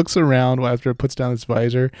 It looks around after it puts down its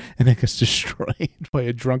visor, and it gets destroyed by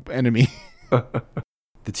a drunk enemy.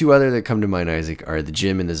 The two other that come to mind, Isaac, are the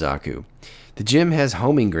Jim and the Zaku. The Jim has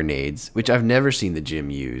homing grenades, which I've never seen the Jim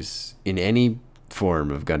use in any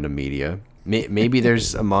form of Gundam media. Maybe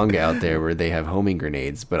there's a manga out there where they have homing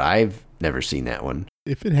grenades, but I've never seen that one.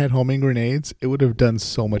 If it had homing grenades, it would have done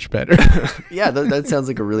so much better. Yeah, that sounds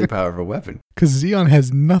like a really powerful weapon. Because Zeon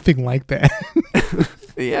has nothing like that.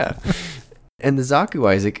 Yeah. And the Zaku,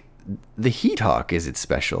 Isaac, the Heat Hawk is its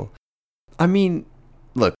special. I mean,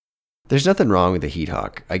 look, there's nothing wrong with the Heat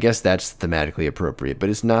Hawk. I guess that's thematically appropriate, but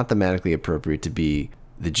it's not thematically appropriate to be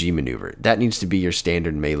the G maneuver. That needs to be your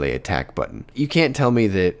standard melee attack button. You can't tell me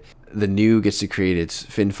that The Nu gets to create its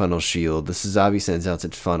fin funnel shield. The Suzabi sends out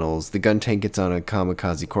its funnels. The gun tank gets on a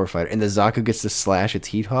kamikaze core fighter. And the Zaku gets to slash its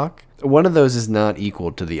Heat Hawk. One of those is not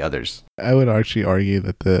equal to the others. I would actually argue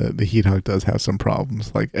that the Heat Hawk does have some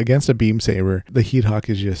problems. Like against a Beam Saber, the Heat Hawk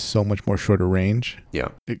is just so much more shorter range. Yeah.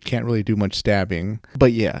 It can't really do much stabbing.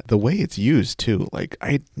 But yeah, the way it's used too, like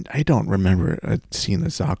I don't remember seeing a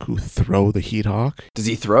Zaku throw the Heat Hawk. Does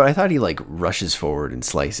he throw it? I thought he like rushes forward and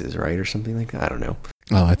slices, right? Or something like that. I don't know.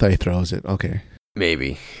 Oh, I thought he throws it. Okay.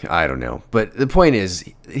 Maybe. I don't know. But the point is,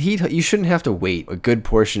 you shouldn't have to wait a good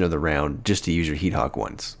portion of the round just to use your Heat Hawk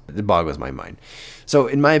once. It boggles my mind. So,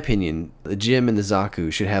 in my opinion, the Jim and the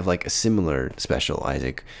Zaku should have like a similar special,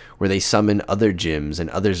 Isaac, where they summon other Jims and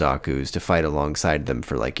other Zakus to fight alongside them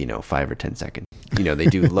for 5 or 10 seconds. They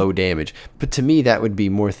do low damage. But to me, that would be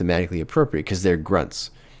more thematically appropriate because they're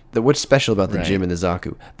grunts. What's special about the Right. Jim and the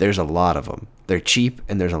Zaku? There's a lot of them. They're cheap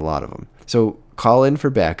and there's a lot of them. So call in for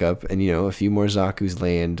backup and, a few more Zakus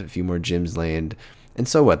land, a few more Jims land. And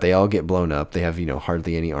so what? They all get blown up. They have,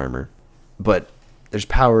 hardly any armor. But there's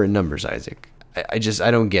power in numbers, Isaac. I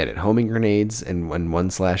don't get it. Homing grenades and one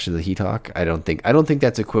slash of the Heat Hawk, I don't think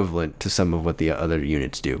that's equivalent to some of what the other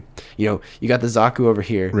units do. You got the Zaku over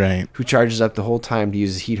here, Right. who charges up the whole time to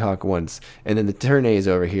use his Heat Hawk once, and then the Turne is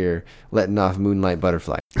over here letting off Moonlight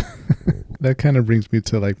Butterfly. That kind of brings me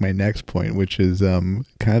to like my next point, which is kind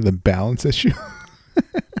of the balance issue.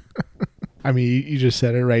 I mean, you just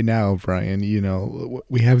said it right now, Brian.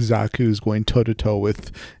 We have Zaku's going toe to toe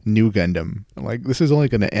with New Gundam. Like, this is only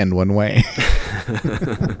going to end one way.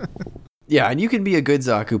 Yeah, and you can be a good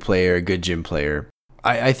Zaku player, a good Jim player.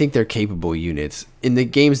 I think they're capable units. In the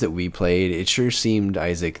games that we played, it sure seemed,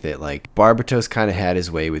 Isaac, that like Barbatos kind of had his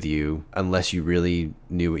way with you, unless you really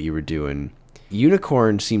knew what you were doing.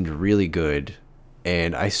 Unicorn seemed really good,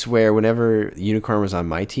 and I swear, whenever Unicorn was on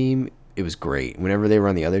my team, it was great. Whenever they were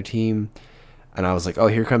on the other team, and I was like, oh,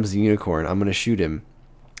 here comes the Unicorn, I'm going to shoot him.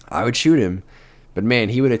 I would shoot him, but man,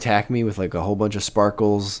 he would attack me with like a whole bunch of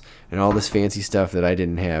sparkles and all this fancy stuff that I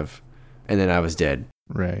didn't have, and then I was dead.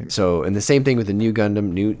 Right. So, and the same thing with the New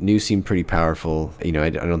Gundam. New seemed pretty powerful. I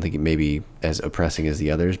don't think it may be as oppressing as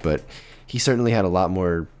the others, but he certainly had a lot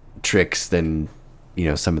more tricks than,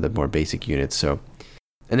 some of the more basic units. So,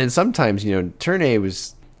 and then sometimes, Turne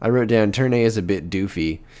I wrote down Turne is a bit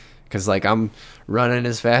doofy because like I'm running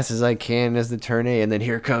as fast as I can as the Turne, and then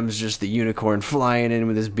here comes just the Unicorn flying in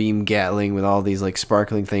with his beam Gatling with all these like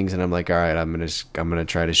sparkling things, and I'm like, all right, I'm gonna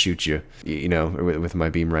try to shoot you, with my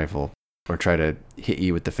beam rifle, or try to hit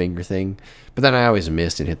you with the finger thing. But then I always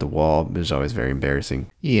missed and hit the wall. It was always very embarrassing.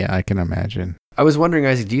 Yeah, I can imagine. I was wondering,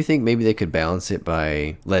 Isaac, do you think maybe they could balance it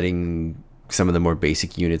by letting some of the more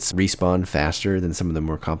basic units respawn faster than some of the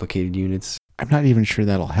more complicated units? I'm not even sure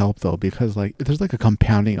that'll help though, because like there's like a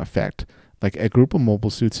compounding effect. Like a group of mobile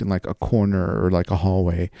suits in like a corner or like a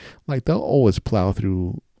hallway, like they'll always plow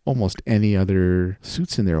through almost any other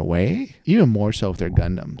suits in their way, even more so if they're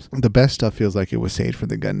Gundams. The best stuff feels like it was saved for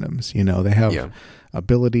the Gundams. They have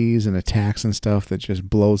abilities and attacks and stuff that just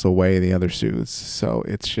blows away the other suits. So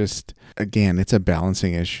it's just, again, it's a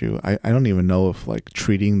balancing issue. I don't even know if like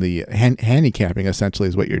treating the handicapping essentially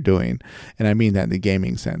is what you're doing. And I mean that in the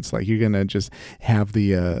gaming sense. Like you're going to just have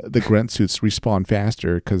the grunt suits respawn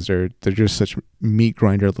faster because they're just such meat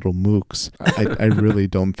grinder little mooks. I really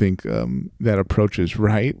don't think that approach is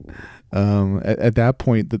right. At that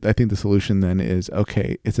point, I think the solution then is,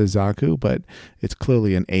 okay, it's a Zaku, but it's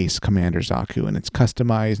clearly an ace commander Zaku, and it's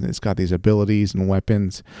customized, and it's got these abilities and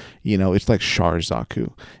weapons. It's like Char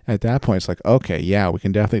Zaku. At that point, it's like, okay, yeah, we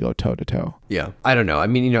can definitely go toe-to-toe. Yeah, I don't know. I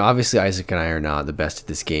mean, obviously Isaac and I are not the best at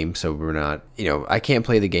this game, so we're not, I can't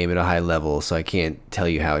play the game at a high level, so I can't tell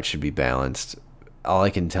you how it should be balanced. All I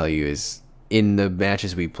can tell you is, in the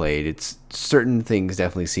matches we played, it's certain things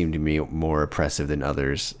definitely seem to me more oppressive than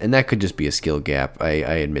others, and that could just be a skill gap. I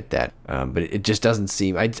admit that, but it just doesn't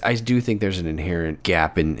seem. I do think there's an inherent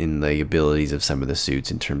gap in the abilities of some of the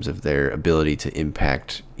suits in terms of their ability to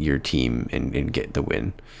impact your team and get the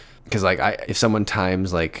win. Because if someone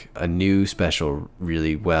times like a new special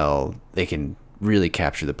really well, they can really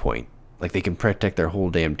capture the point. Like they can protect their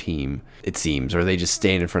whole damn team, it seems, or they just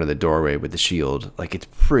stand in front of the doorway with the shield. Like it's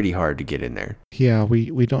pretty hard to get in there. Yeah,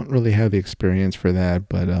 we don't really have the experience for that,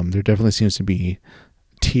 but there definitely seems to be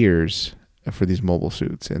tiers for these mobile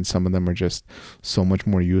suits, and some of them are just so much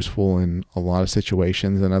more useful in a lot of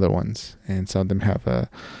situations than other ones, and some of them have a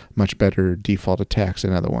much better default attacks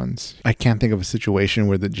than other ones. I can't think of a situation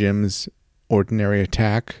where the Jim's ordinary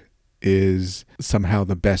attack is somehow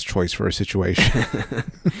the best choice for a situation.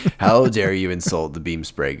 How dare you insult the beam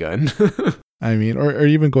spray gun? I mean, or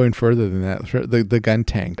even going further than that, the gun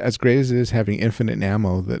tank. As great as it is having infinite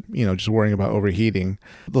ammo, that just worrying about overheating,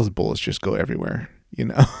 those bullets just go everywhere.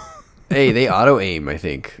 Hey, they auto aim, I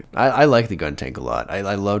think. I like the gun tank a lot.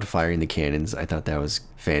 I loved firing the cannons. I thought that was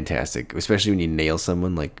fantastic, especially when you nail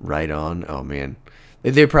someone like right on. Oh man,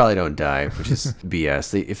 they probably don't die, which is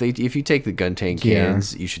BS. If you take the gun tank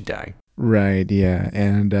cannons, you should die. Right. Yeah.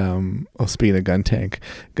 And speaking of gun tank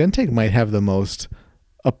might have the most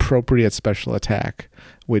appropriate special attack,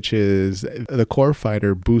 which is the core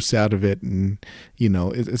fighter boosts out of it, and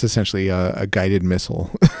it's essentially a guided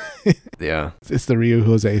missile. Yeah, it's the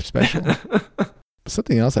Ryu-Jose special.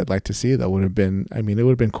 Something else I'd like to see though would have been, it would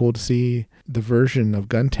have been cool to see the version of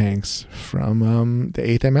gun tanks from the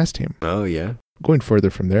 8th MS team. Oh yeah. Going further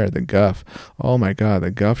from there, the Guff. Oh my god,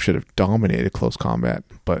 the Guff should have dominated close combat,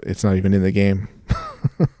 but it's not even in the game.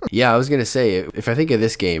 Yeah, I was gonna say, if I think of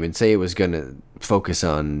this game and say it was gonna focus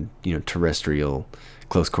on terrestrial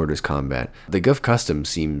close quarters combat, the Guff Custom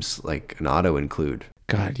seems like an auto include.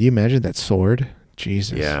 God, you imagine that sword?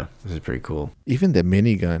 Jesus. Yeah, this is pretty cool. Even the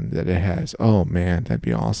minigun that it has. Oh man, that'd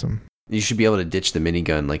be awesome. You should be able to ditch the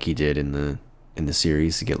minigun like he did in the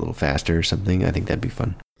series to get a little faster or something. I think that'd be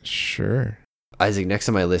fun. Sure. Isaac, next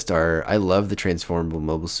on my list I love the transformable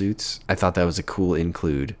mobile suits. I thought that was a cool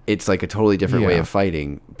include. It's like a totally different way of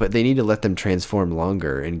fighting, but they need to let them transform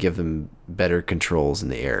longer and give them better controls in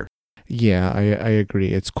the air. Yeah, I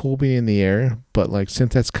agree. It's cool being in the air, but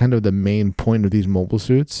since that's kind of the main point of these mobile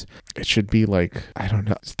suits, it should be I don't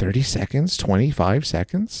know, 30 seconds, 25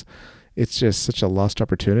 seconds. It's just such a lost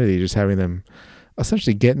opportunity just having them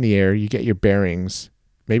essentially get in the air, you get your bearings,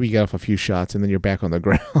 maybe you get off a few shots, and then you're back on the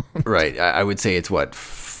ground. Right. I would say it's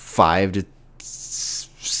 5 to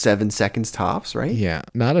 7 seconds tops, right? Yeah,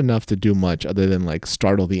 not enough to do much other than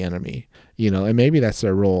startle the enemy. And maybe that's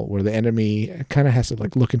their role, where the enemy kind of has to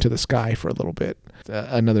look into the sky for a little bit.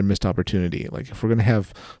 Another missed opportunity. If we're going to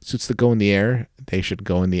have suits that go in the air, they should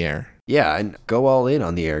go in the air. Yeah, and go all in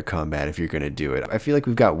on the air combat if you're going to do it. I feel like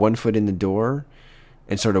we've got 1 foot in the door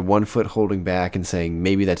and sort of 1 foot holding back and saying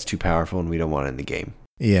maybe that's too powerful and we don't want it in the game.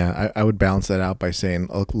 Yeah, I would balance that out by saying,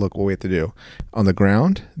 look what we have to do. On the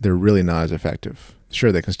ground, they're really not as effective.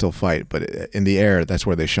 Sure, they can still fight, but in the air, that's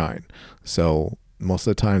where they shine. So most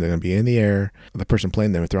of the time, they're going to be in the air. The person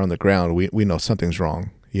playing them, if they're on the ground, we know something's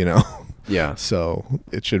wrong, Yeah. So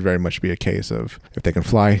it should very much be a case of if they can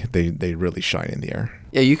fly, they really shine in the air.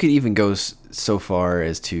 Yeah, you could even go so far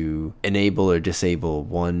as to enable or disable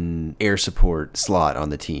one air support slot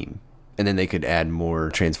on the team. And then they could add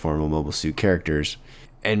more transformable mobile suit characters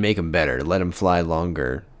and make them better, let them fly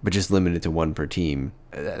longer, but just limit it to 1 per team.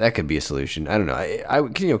 That could be a solution. I don't know. I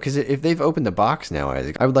because if they've opened the box now,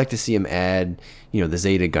 Isaac, I would like to see them add, the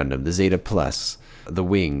Zeta Gundam, the Zeta Plus, the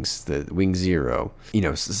Wings, the Wing Zero,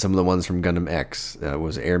 some of the ones from Gundam X,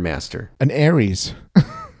 was Airmaster. An Ares.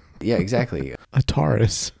 Yeah, exactly. A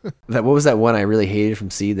Taurus. What was that one I really hated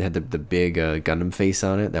from Seed that had the big Gundam face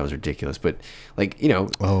on it? That was ridiculous. But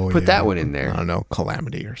put that one in there. I don't know,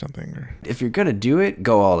 Calamity or something. If you're gonna do it,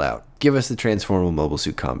 go all out. Give us the transformable mobile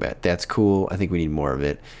suit combat. That's cool. I think we need more of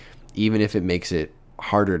it. Even if it makes it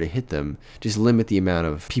harder to hit them, just limit the amount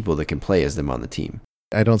of people that can play as them on the team.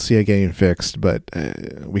 I don't see it getting fixed, but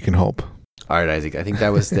we can hope. All right, Isaac. I think that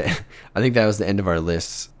was the end of our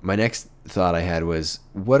lists. My next thought I had was,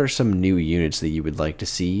 what are some new units that you would like to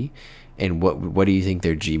see, and what do you think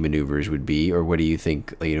their G maneuvers would be, or what do you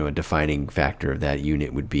think a defining factor of that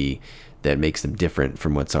unit would be that makes them different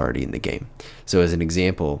from what's already in the game? So as an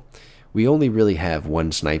example, we only really have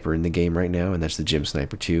one sniper in the game right now, and that's the Gym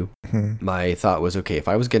Sniper 2. Mm-hmm. My thought was, okay, if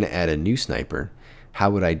I was going to add a new sniper, how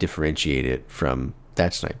would I differentiate it from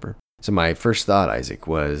that sniper? So my first thought, Isaac,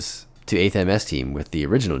 was to 8th MS team with the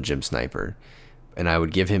original Gym Sniper, and I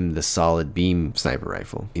would give him the solid beam sniper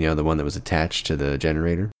rifle, the one that was attached to the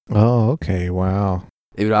generator. Oh, okay. Wow.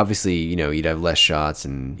 It would obviously, you'd have less shots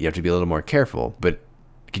and you have to be a little more careful, but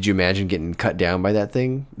could you imagine getting cut down by that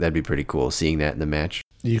thing? That'd be pretty cool, seeing that in the match.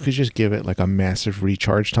 You could just give it a massive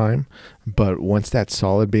recharge time, but once that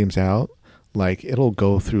solid beam's out, it'll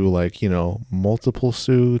go through multiple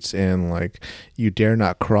suits, and you dare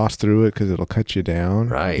not cross through it because it'll cut you down.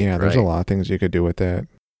 Right. Yeah, there's a lot of things you could do with that.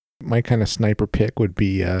 My kind of sniper pick would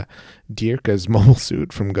be Dierka's mobile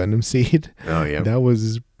suit from Gundam Seed. Oh yeah. That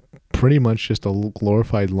was pretty much just a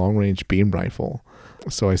glorified long range beam rifle.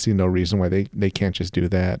 So I see no reason why they can't just do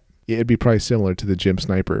that. It'd be probably similar to the Gym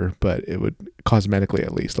Sniper, but it would cosmetically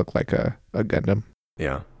at least look like a Gundam.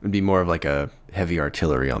 Yeah, it'd be more of a heavy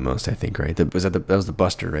artillery almost, I think, right? That was the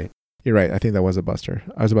Buster, right? You're right. I think that was a Buster.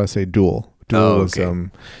 I was about to say Duel. Duel was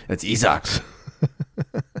that's Ezox.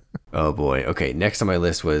 Oh boy. Okay, next on my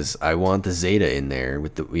list was I want the Zeta in there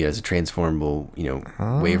with the as a transformable,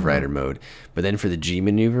 Wave Rider mode. But then for the G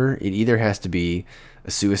maneuver, it either has to be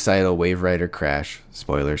a suicidal Wave Rider crash,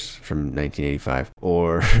 spoilers from 1985,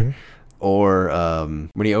 or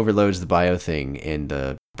when he overloads the bio thing and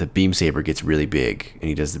the beam saber gets really big and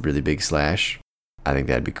he does the really big slash. I think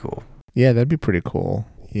that'd be cool. Yeah, that'd be pretty cool.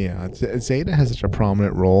 Yeah, Zeta has such a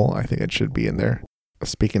prominent role. I think it should be in there.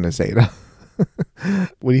 Speaking of Zeta,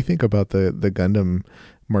 what do you think about the Gundam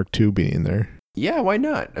Mark II being in there? Yeah, why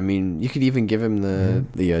not? I mean, you could even give him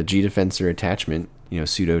the G Defensor attachment,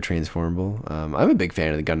 pseudo transformable. I'm a big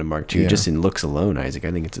fan of the Gundam Mark II, just in looks alone, Isaac.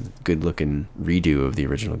 I think it's a good looking redo of the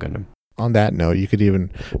original Gundam. On that note, you could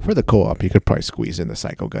even, for the co-op, you could probably squeeze in the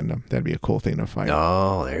Psycho Gundam. That'd be a cool thing to fight.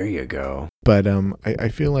 Oh, there you go. But I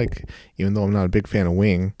feel like, even though I'm not a big fan of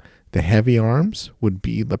Wing, the heavy arms would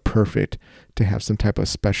be the perfect to have some type of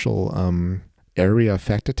special area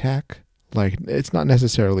effect attack. Like, it's not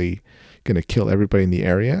necessarily going to kill everybody in the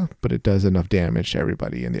area, but it does enough damage to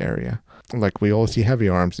everybody in the area. Like we all see heavy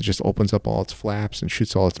arms, it just opens up all its flaps and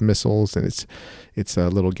shoots all its missiles and its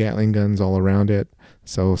little Gatling guns all around it.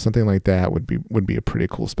 So something like that would be a pretty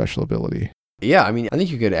cool special ability. Yeah, I mean, I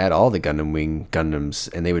think you could add all the Gundam Wing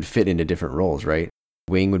Gundams and they would fit into different roles, right?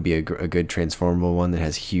 Wing would be a good transformable one that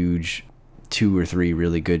has huge 2 or 3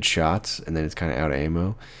 really good shots and then it's kind of out of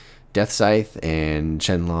ammo. Death Scythe and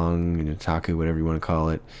Shenlong, Taku, whatever you want to call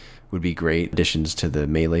it, would be great additions to the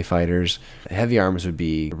melee fighters. Heavy arms would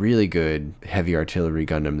be a really good heavy artillery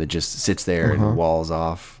Gundam that just sits there and walls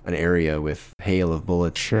off an area with hail of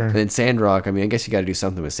bullets. Sure. And then Sandrock, I mean, I guess you got to do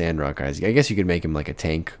something with Sandrock, guys. I guess you could make him like a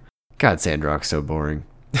tank. God, Sandrock's so boring.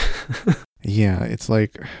 Yeah, it's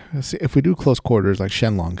like, if we do close quarters, like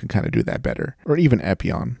Shenlong can kind of do that better. Or even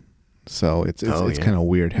Epion. So it's kind of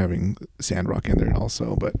weird having Sandrock in there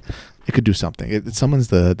also, but it could do something. It summons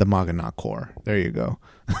the Maganat Core. There you go.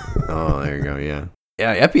 Oh, there you go. Yeah.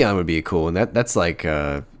 Yeah, Epion would be cool. And that's like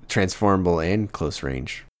transformable and close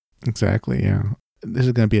range. Exactly. Yeah. This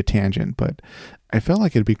is going to be a tangent, but I felt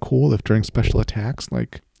like it'd be cool if during special attacks,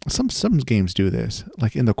 like some games do this,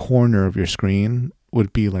 like in the corner of your screen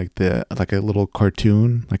would be like a little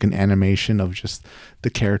cartoon, like an animation of just the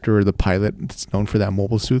character or the pilot that's known for that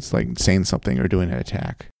mobile suits, like saying something or doing an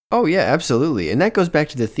attack. Oh yeah, absolutely. And that goes back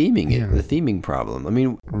to the theming problem. I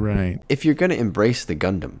mean, right. If you're going to embrace the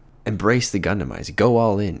Gundam, Isaac. Go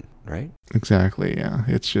all in, right? Exactly, yeah.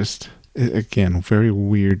 It's just, again, very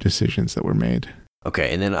weird decisions that were made.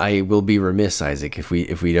 Okay, and then I will be remiss, Isaac, if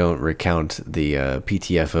we don't recount the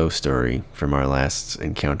PTFO story from our last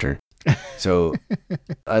encounter. So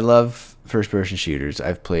I love first-person shooters.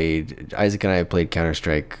 Isaac and I have played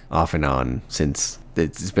Counter-Strike off and on since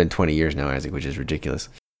it's been 20 years now, Isaac, which is ridiculous.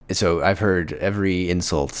 So I've heard every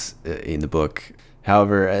insult in the book.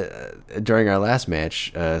 However, during our last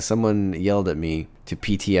match, someone yelled at me to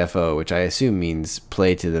PTFO, which I assume means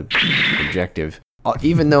play to the objective.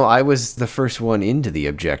 Even though I was the first one into the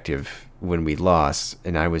objective when we lost,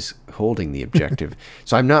 and I was holding the objective.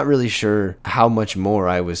 So I'm not really sure how much more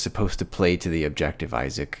I was supposed to play to the objective,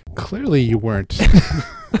 Isaac. Clearly you weren't.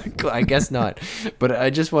 I guess not. But I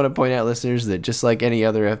just want to point out, listeners, that just like any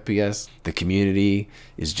other FPS, the community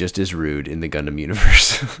is just as rude in the Gundam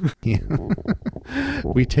universe. Yeah.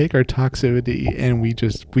 We take our toxicity and we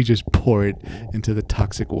just pour it into the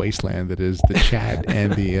toxic wasteland that is the chat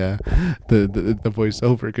and the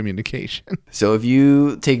voiceover communication. So if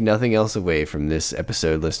you take nothing else away from this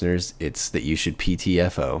episode, listeners, it's that you should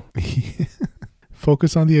PTFO.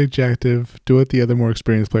 Focus on the objective, do what the other more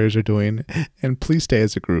experienced players are doing, and please stay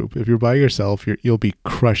as a group. If you're by yourself, you'll be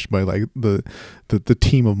crushed by like the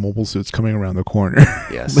team of mobile suits coming around the corner.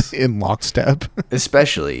 Yes. In lockstep.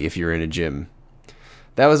 Especially if you're in a gym.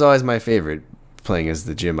 That was always my favorite, playing as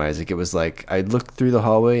the gym, Isaac. It was like I'd look through the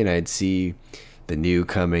hallway and I'd see the new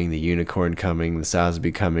coming, the unicorn coming, the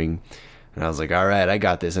Sosby coming, and I was like, all right, I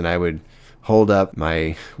got this. And I would hold up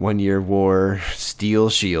my 1 Year War steel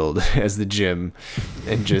shield as the gym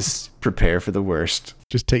and just prepare for the worst.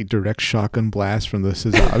 Just take direct shotgun blast from the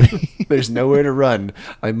Sazabi. There's nowhere to run.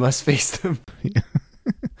 I must face them. Yeah.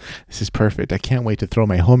 This is perfect. I can't wait to throw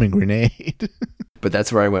my homing grenade. But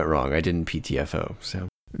that's where I went wrong. I didn't PTFO. So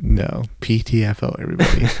no, PTFO,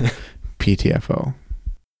 everybody. PTFO.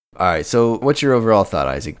 All right. So what's your overall thought,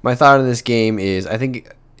 Isaac? My thought on this game is, I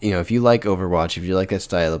think, if you like Overwatch, if you like that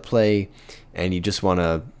style of play, and you just want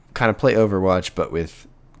to kind of play Overwatch but with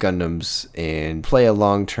Gundams and play a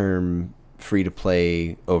long-term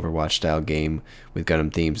free-to-play Overwatch-style game with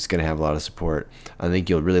Gundam themes, it's going to have a lot of support. I think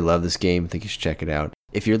you'll really love this game. I think you should check it out.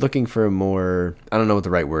 If you're looking for a more, I don't know what the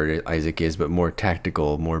right word, Isaac, is, but more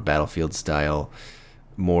tactical, more Battlefield-style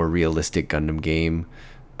more realistic Gundam game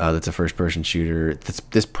that's a first-person shooter.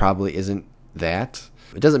 This probably isn't that.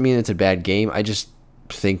 It doesn't mean it's a bad game. I just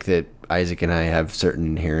think that Isaac and I have certain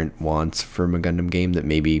inherent wants from a Gundam game that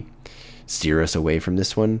maybe steer us away from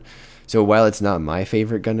this one. So while it's not my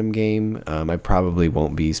favorite Gundam game, I probably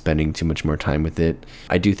won't be spending too much more time with it.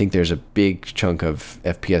 I do think there's a big chunk of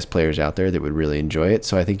FPS players out there that would really enjoy it,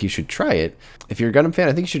 so I think you should try it. If you're a Gundam fan,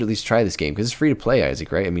 I think you should at least try this game, because it's free to play,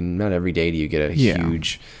 Isaac, right? I mean, not every day do you get a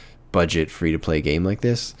huge budget free to play game like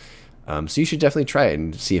this. So you should definitely try it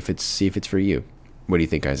and see if it's for you. What do you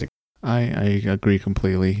think, Isaac? I agree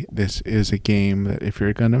completely. This is a game that if you're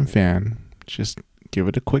a Gundam fan, just give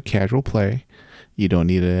it a quick casual play. You don't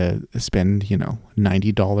need to spend,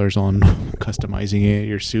 $90 on customizing it,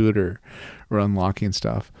 your suit or unlocking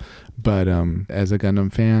stuff. But as a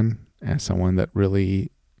Gundam fan, as someone that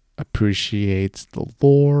really appreciates the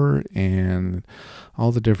lore and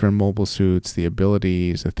all the different mobile suits, the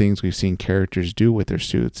abilities, the things we've seen characters do with their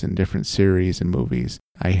suits in different series and movies,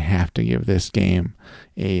 I have to give this game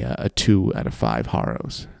a 2 out of 5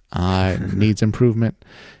 Haros. Needs improvement,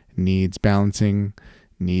 needs balancing,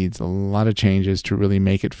 needs a lot of changes to really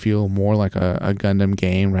make it feel more like a Gundam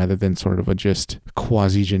game rather than sort of a just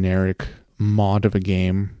quasi-generic mod of a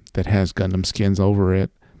game that has Gundam skins over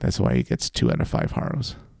it. That's why it gets 2 out of 5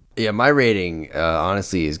 Haros. Yeah, my rating,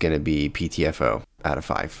 honestly, is going to be PTFO out of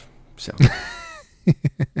 5. So,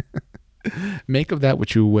 make of that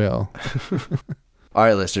what you will. All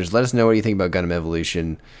right, listeners, let us know what you think about Gundam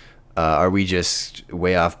Evolution. Are we just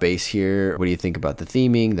way off base here? What do you think about the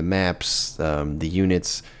theming, the maps, the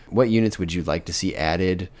units? What units would you like to see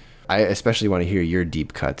added? I especially want to hear your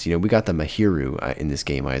deep cuts. We got the Mahiru in this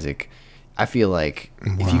game, Isaac. I feel like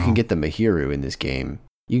if you can get the Mahiru in this game,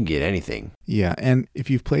 you can get anything. Yeah, and if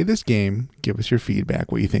you've played this game, give us your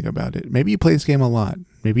feedback, what you think about it. Maybe you play this game a lot.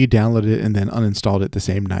 Maybe you downloaded it and then uninstalled it the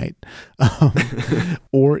same night.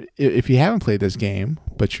 Or if you haven't played this game,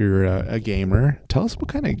 but you're a gamer, tell us what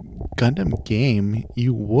kind of Gundam game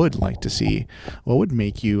you would like to see. What would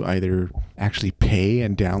make you either actually pay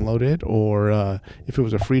and download it, or if it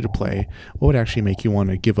was a free-to-play, what would actually make you want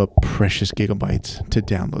to give up precious gigabytes to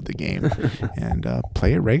download the game and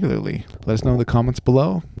play it regularly? Let us know in the comments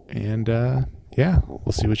below, and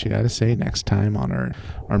we'll see what you got to say next time on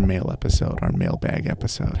our mailbag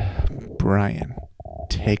episode. Brian,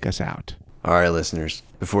 take us out. All right, listeners.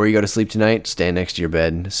 Before you go to sleep tonight, stand next to your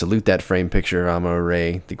bed, salute that framed picture of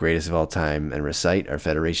Amuro-Ray, the greatest of all time, and recite our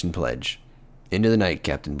Federation pledge. Into the night,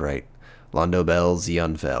 Captain Bright. Londo Bell,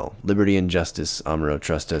 Zeon fell. Liberty and justice, Amuro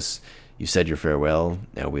trust us. You said your farewell,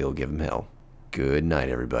 now we'll give him hell. Good night,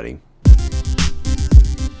 everybody.